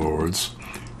warlords,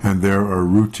 and there are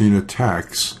routine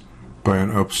attacks by an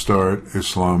upstart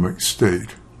Islamic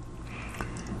State.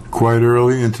 Quite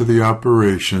early into the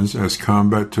operations, as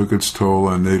combat took its toll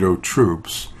on NATO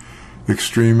troops,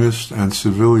 extremists and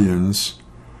civilians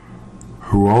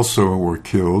who also were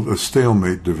killed, a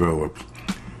stalemate developed.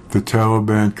 The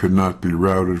Taliban could not be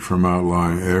routed from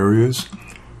outlying areas,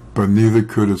 but neither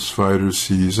could its fighters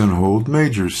seize and hold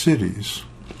major cities.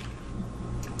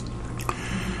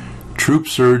 Troop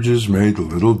surges made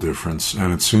little difference,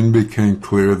 and it soon became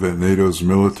clear that NATO's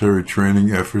military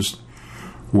training efforts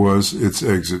was its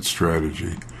exit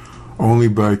strategy. Only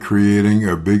by creating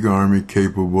a big army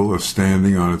capable of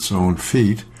standing on its own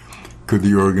feet could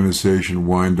the organization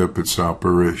wind up its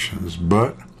operations.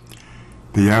 But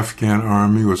the Afghan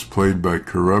army was plagued by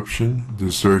corruption,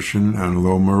 desertion, and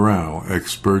low morale.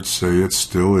 Experts say it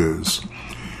still is.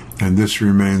 And this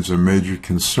remains a major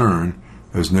concern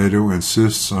as NATO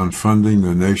insists on funding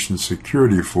the nation's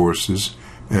security forces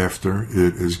after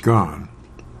it is gone.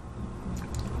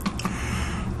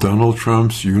 Donald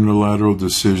Trump's unilateral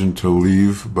decision to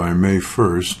leave by May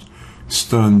 1st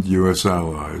stunned U.S.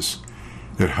 allies.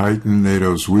 It heightened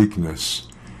NATO's weakness.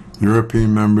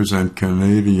 European members and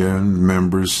Canadian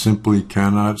members simply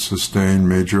cannot sustain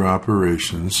major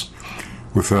operations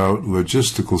without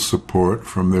logistical support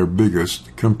from their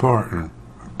biggest partner.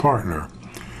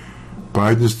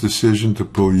 Biden's decision to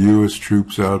pull U.S.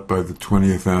 troops out by the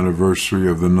 20th anniversary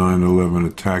of the 9/11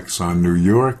 attacks on New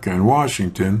York and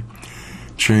Washington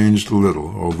changed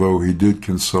little, although he did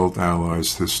consult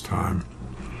allies this time.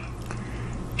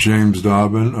 James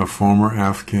Dobbin, a former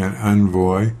Afghan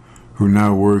envoy who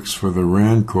now works for the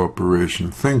RAND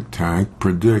Corporation think tank,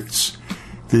 predicts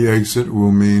the exit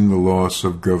will mean the loss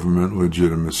of government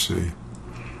legitimacy.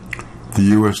 The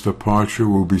U.S. departure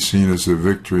will be seen as a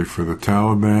victory for the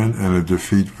Taliban and a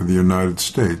defeat for the United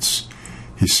States,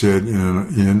 he said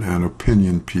in an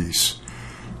opinion piece.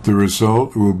 The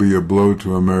result will be a blow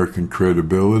to American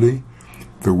credibility,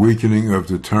 the weakening of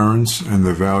deterrence, and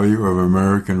the value of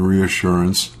American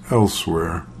reassurance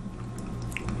elsewhere.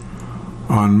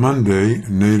 On Monday,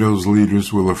 NATO's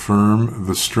leaders will affirm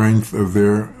the strength of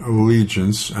their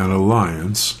allegiance and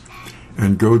alliance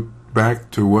and go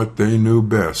back to what they knew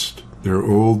best, their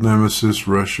old nemesis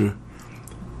Russia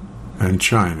and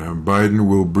China. Biden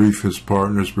will brief his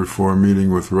partners before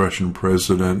meeting with Russian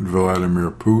President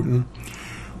Vladimir Putin.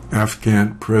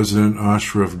 Afghan President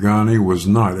Ashraf Ghani was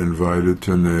not invited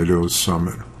to NATO's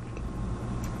summit.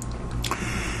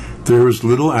 There is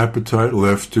little appetite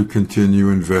left to continue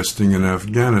investing in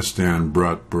Afghanistan,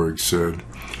 Brotberg said.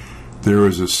 There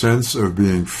is a sense of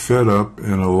being fed up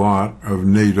in a lot of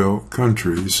NATO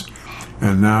countries,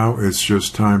 and now it's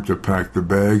just time to pack the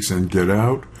bags and get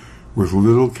out with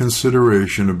little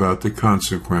consideration about the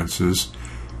consequences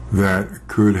that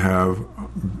could have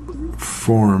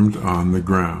formed on the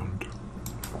ground.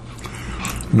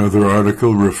 Another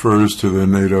article refers to the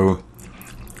NATO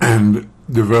and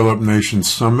Developed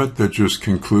Nations Summit that just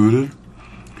concluded.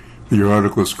 The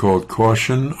article is called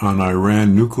Caution on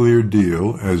Iran Nuclear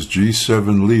Deal as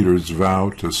G7 Leaders Vow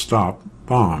to Stop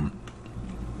Bomb.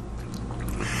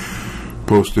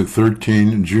 Posted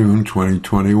 13 June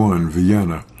 2021,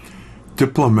 Vienna.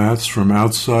 Diplomats from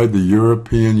outside the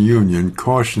European Union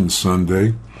cautioned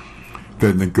Sunday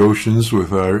that negotiations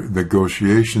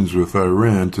with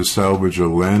Iran to salvage a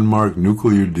landmark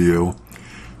nuclear deal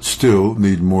still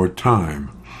need more time,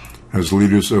 as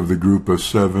leaders of the group of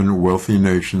 7 wealthy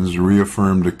nations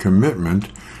reaffirmed a commitment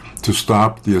to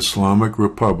stop the Islamic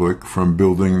Republic from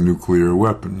building nuclear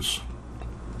weapons.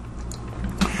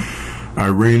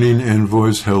 Iranian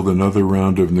envoys held another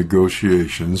round of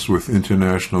negotiations with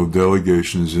international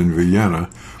delegations in Vienna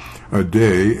a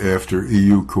day after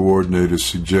EU coordinators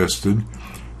suggested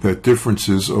that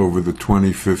differences over the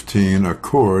 2015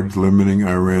 accord limiting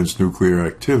Iran's nuclear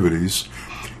activities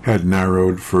had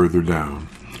narrowed further down.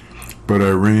 But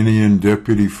Iranian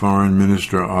Deputy Foreign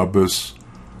Minister Abbas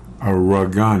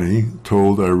Araghani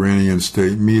told Iranian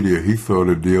state media he thought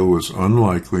a deal was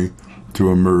unlikely to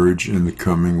emerge in the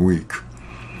coming week.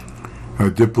 A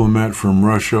diplomat from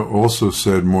Russia also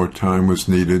said more time was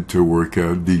needed to work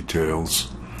out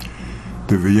details.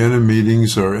 The Vienna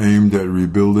meetings are aimed at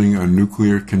rebuilding a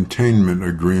nuclear containment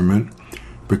agreement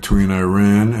between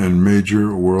Iran and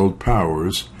major world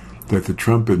powers that the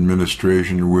Trump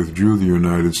administration withdrew the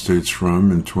United States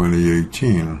from in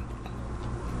 2018.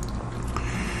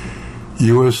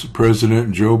 U.S.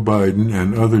 President Joe Biden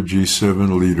and other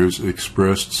G7 leaders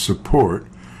expressed support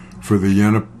for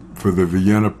the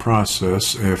Vienna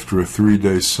process after a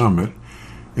 3-day summit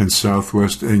in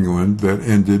southwest England that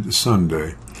ended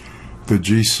Sunday. The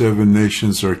G7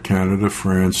 nations are Canada,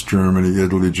 France, Germany,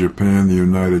 Italy, Japan, the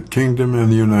United Kingdom,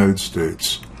 and the United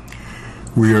States.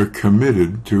 We are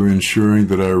committed to ensuring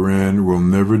that Iran will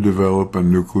never develop a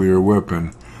nuclear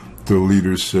weapon, the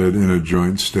leaders said in a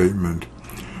joint statement.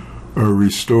 A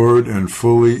restored and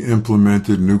fully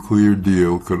implemented nuclear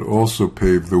deal could also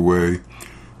pave the way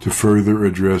to further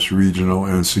address regional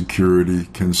and security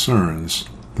concerns,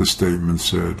 the statement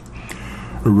said.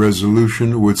 A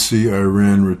resolution would see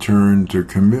Iran return to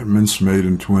commitments made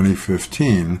in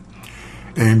 2015,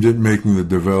 aimed at making the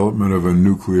development of a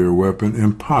nuclear weapon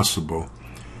impossible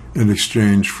in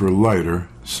exchange for lighter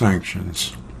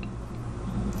sanctions.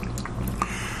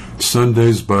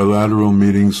 Sunday's bilateral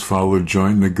meetings followed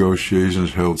joint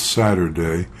negotiations held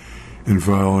Saturday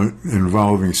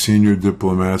involving senior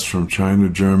diplomats from China,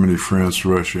 Germany, France,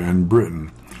 Russia, and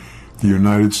Britain. The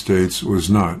United States was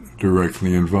not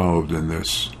directly involved in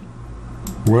this.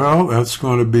 Well, that's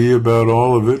going to be about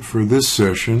all of it for this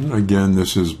session. Again,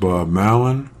 this is Bob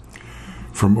Mallon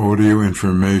from Audio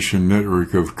Information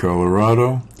Network of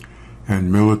Colorado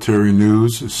and Military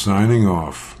News signing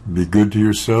off. Be good to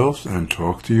yourselves and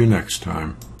talk to you next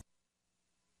time.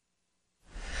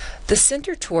 The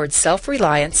Center Towards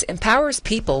Self-Reliance empowers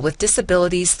people with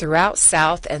disabilities throughout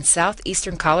South and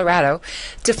Southeastern Colorado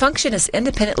to function as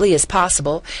independently as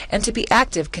possible and to be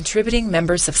active contributing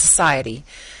members of society.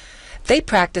 They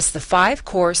practice the 5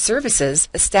 core services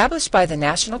established by the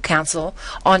National Council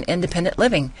on Independent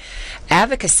Living: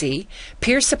 advocacy,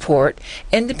 peer support,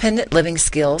 independent living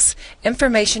skills,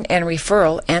 information and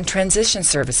referral, and transition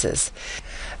services.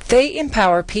 They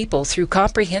empower people through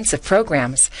comprehensive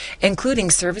programs, including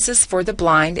services for the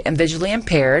blind and visually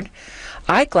impaired,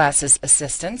 eyeglasses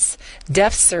assistance,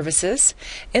 deaf services,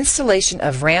 installation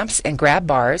of ramps and grab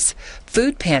bars,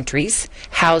 food pantries,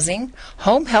 housing,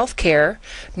 home health care,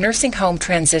 nursing home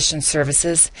transition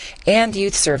services, and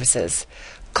youth services.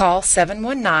 Call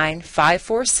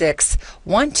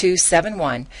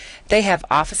 719-546-1271. They have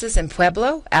offices in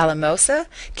Pueblo, Alamosa,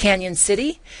 Canyon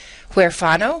City,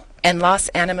 Huerfano, and Los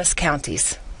Animas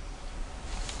counties.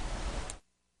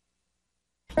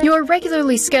 Your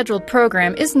regularly scheduled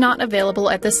program is not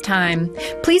available at this time.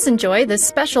 Please enjoy this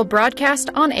special broadcast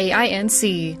on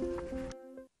AINC.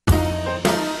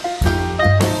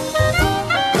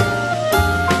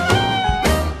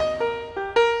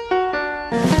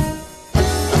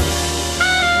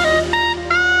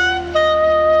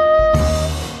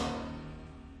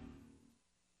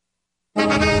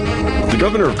 The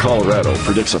Governor of Colorado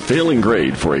predicts a failing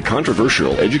grade for a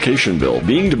controversial education bill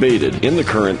being debated in the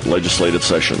current legislative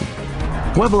session.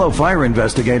 Pueblo fire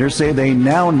investigators say they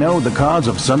now know the cause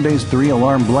of Sunday's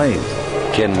 3-alarm blaze.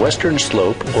 Can Western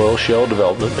Slope oil shale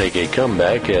development make a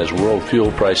comeback as world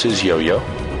fuel prices yo-yo?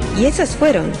 Y esas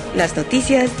fueron las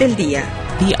noticias del día.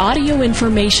 The Audio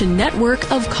Information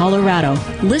Network of Colorado.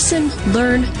 Listen,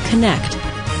 learn, connect.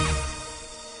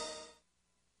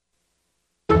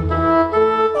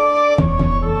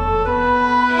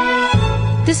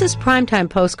 This is Primetime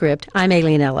Postscript. I'm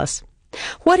Aileen Ellis.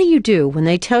 What do you do when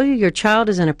they tell you your child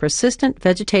is in a persistent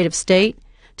vegetative state,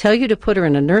 tell you to put her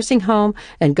in a nursing home,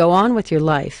 and go on with your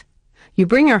life? You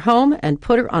bring her home and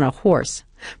put her on a horse.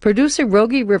 Producer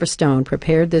Rogie Riverstone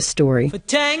prepared this story.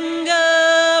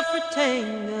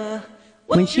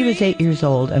 When she was 8 years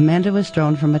old, Amanda was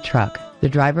thrown from a truck. The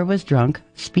driver was drunk,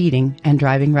 speeding, and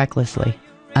driving recklessly.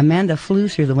 Amanda flew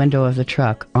through the window of the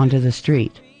truck onto the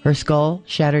street. Her skull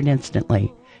shattered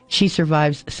instantly. She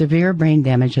survives severe brain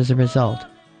damage as a result.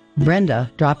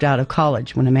 Brenda dropped out of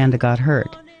college when Amanda got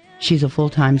hurt. She's a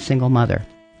full-time single mother.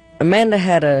 Amanda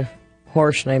had a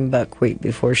horse named Buckwheat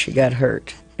before she got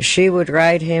hurt. She would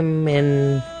ride him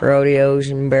in rodeos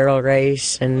and barrel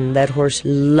race, and that horse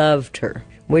loved her.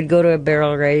 We'd go to a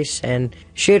barrel race, and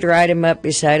she'd ride him up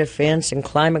beside a fence and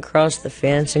climb across the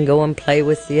fence and go and play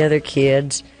with the other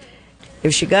kids.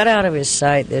 If she got out of his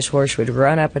sight, this horse would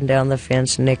run up and down the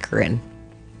fence nickering.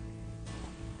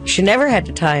 She never had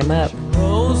to tie him up.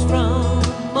 Rose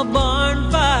from a barn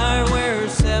fire where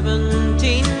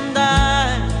 17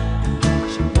 died.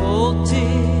 She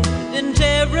bolted in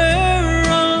terror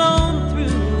alone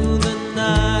through the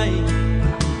night.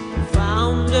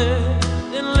 Found her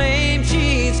and lame,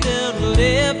 she still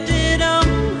lifted up.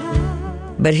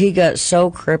 But he got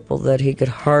so crippled that he could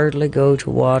hardly go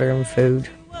to water and food,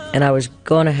 and I was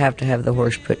going to have the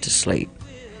horse put to sleep.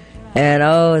 And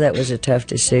oh, that was a tough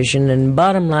decision, and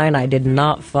bottom line, I did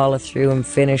not follow through and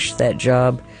finish that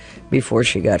job before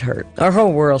she got hurt. Our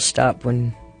whole world stopped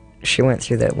when she went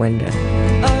through that window.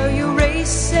 Are you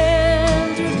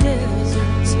racing through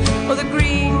deserts or the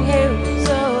green hills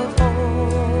of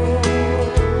home?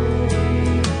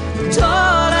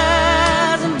 Tall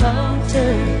as a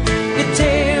mountain, your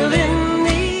tail in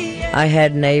the air. I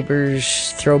had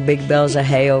neighbors throw big bales of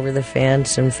hay over the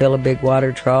fence and fill a big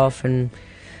water trough, and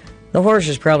the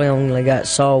horses probably only got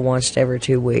saw once every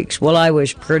 2 weeks. Well, I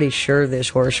was pretty sure this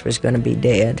horse was going to be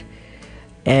dead,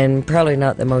 and probably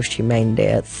not the most humane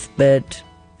death, but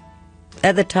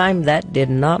at the time that did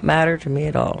not matter to me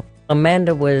at all.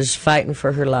 Amanda was fighting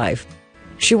for her life.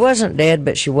 She wasn't dead,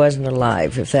 but she wasn't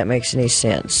alive, if that makes any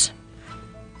sense.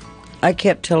 I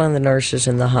kept telling the nurses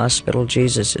in the hospital,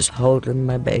 Jesus is holding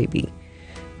my baby.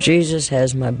 Jesus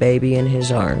has my baby in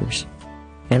his arms.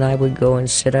 And I would go and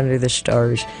sit under the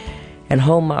stars and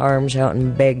hold my arms out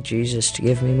and beg Jesus to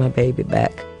give me my baby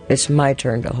back. It's my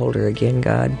turn to hold her again,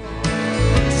 God.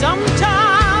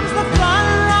 Sometimes the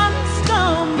flying run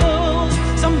stumbles,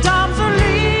 sometimes the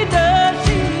leader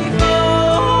she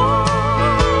falls.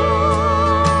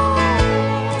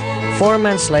 4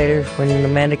 months later, when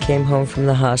Amanda came home from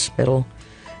the hospital,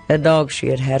 a dog she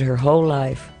had had her whole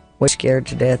life was scared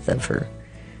to death of her.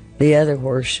 The other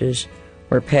horses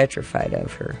were petrified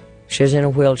of her. She was in a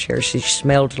wheelchair. She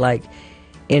smelled like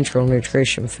enteral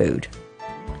nutrition food.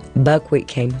 Buckwheat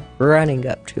came running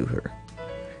up to her.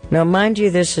 Now, mind you,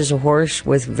 this is a horse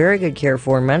with very good care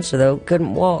 4 months ago,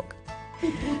 couldn't walk.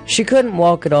 She couldn't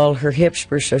walk at all. Her hips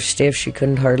were so stiff she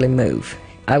couldn't hardly move.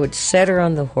 I would set her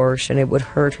on the horse, and it would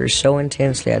hurt her so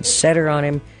intensely. I'd set her on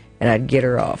him, and I'd get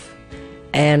her off.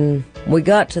 And we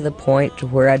got to the point to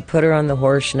where I'd put her on the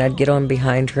horse, and I'd get on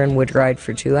behind her and would ride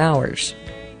for 2 hours.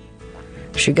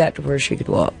 She got to where she could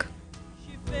walk.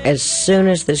 As soon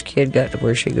as this kid got to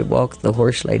where she could walk, the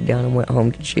horse laid down and went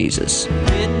home to Jesus.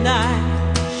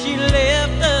 Midnight, she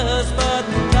left us, but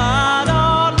not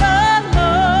all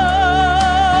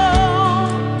alone.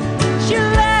 She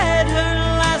led her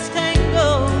last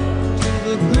tango to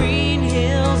the green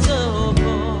hills of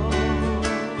home.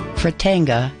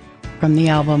 Fratanga, from the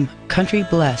album Country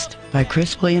Blessed by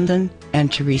Chris Williamson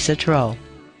and Teresa Troll.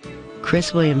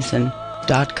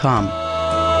 ChrisWilliamson.com.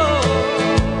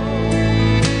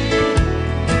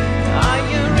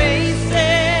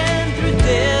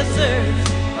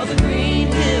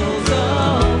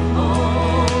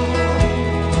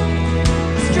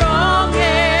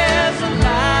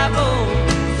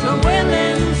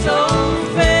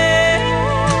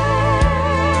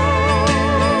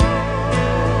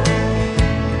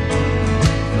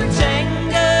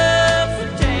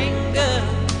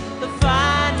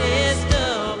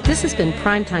 This has been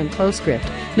Primetime Postscript,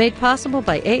 made possible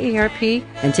by AARP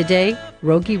and today,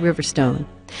 Rogie Riverstone.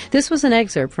 This was an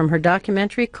excerpt from her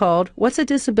documentary called What's a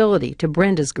Disability to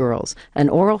Brenda's Girls, an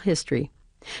Oral History.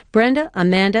 Brenda,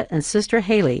 Amanda, and Sister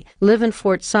Haley live in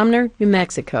Fort Sumner, New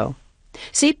Mexico.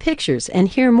 See pictures and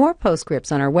hear more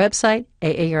postscripts on our website,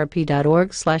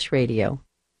 aarp.org/radio.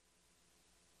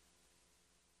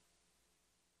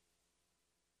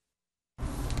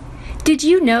 Did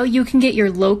you know you can get your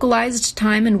localized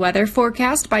time and weather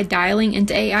forecast by dialing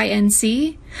into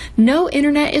AINC? No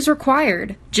internet is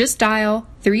required. Just dial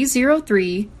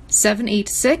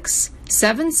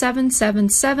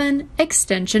 303-786-7777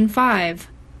 extension 5.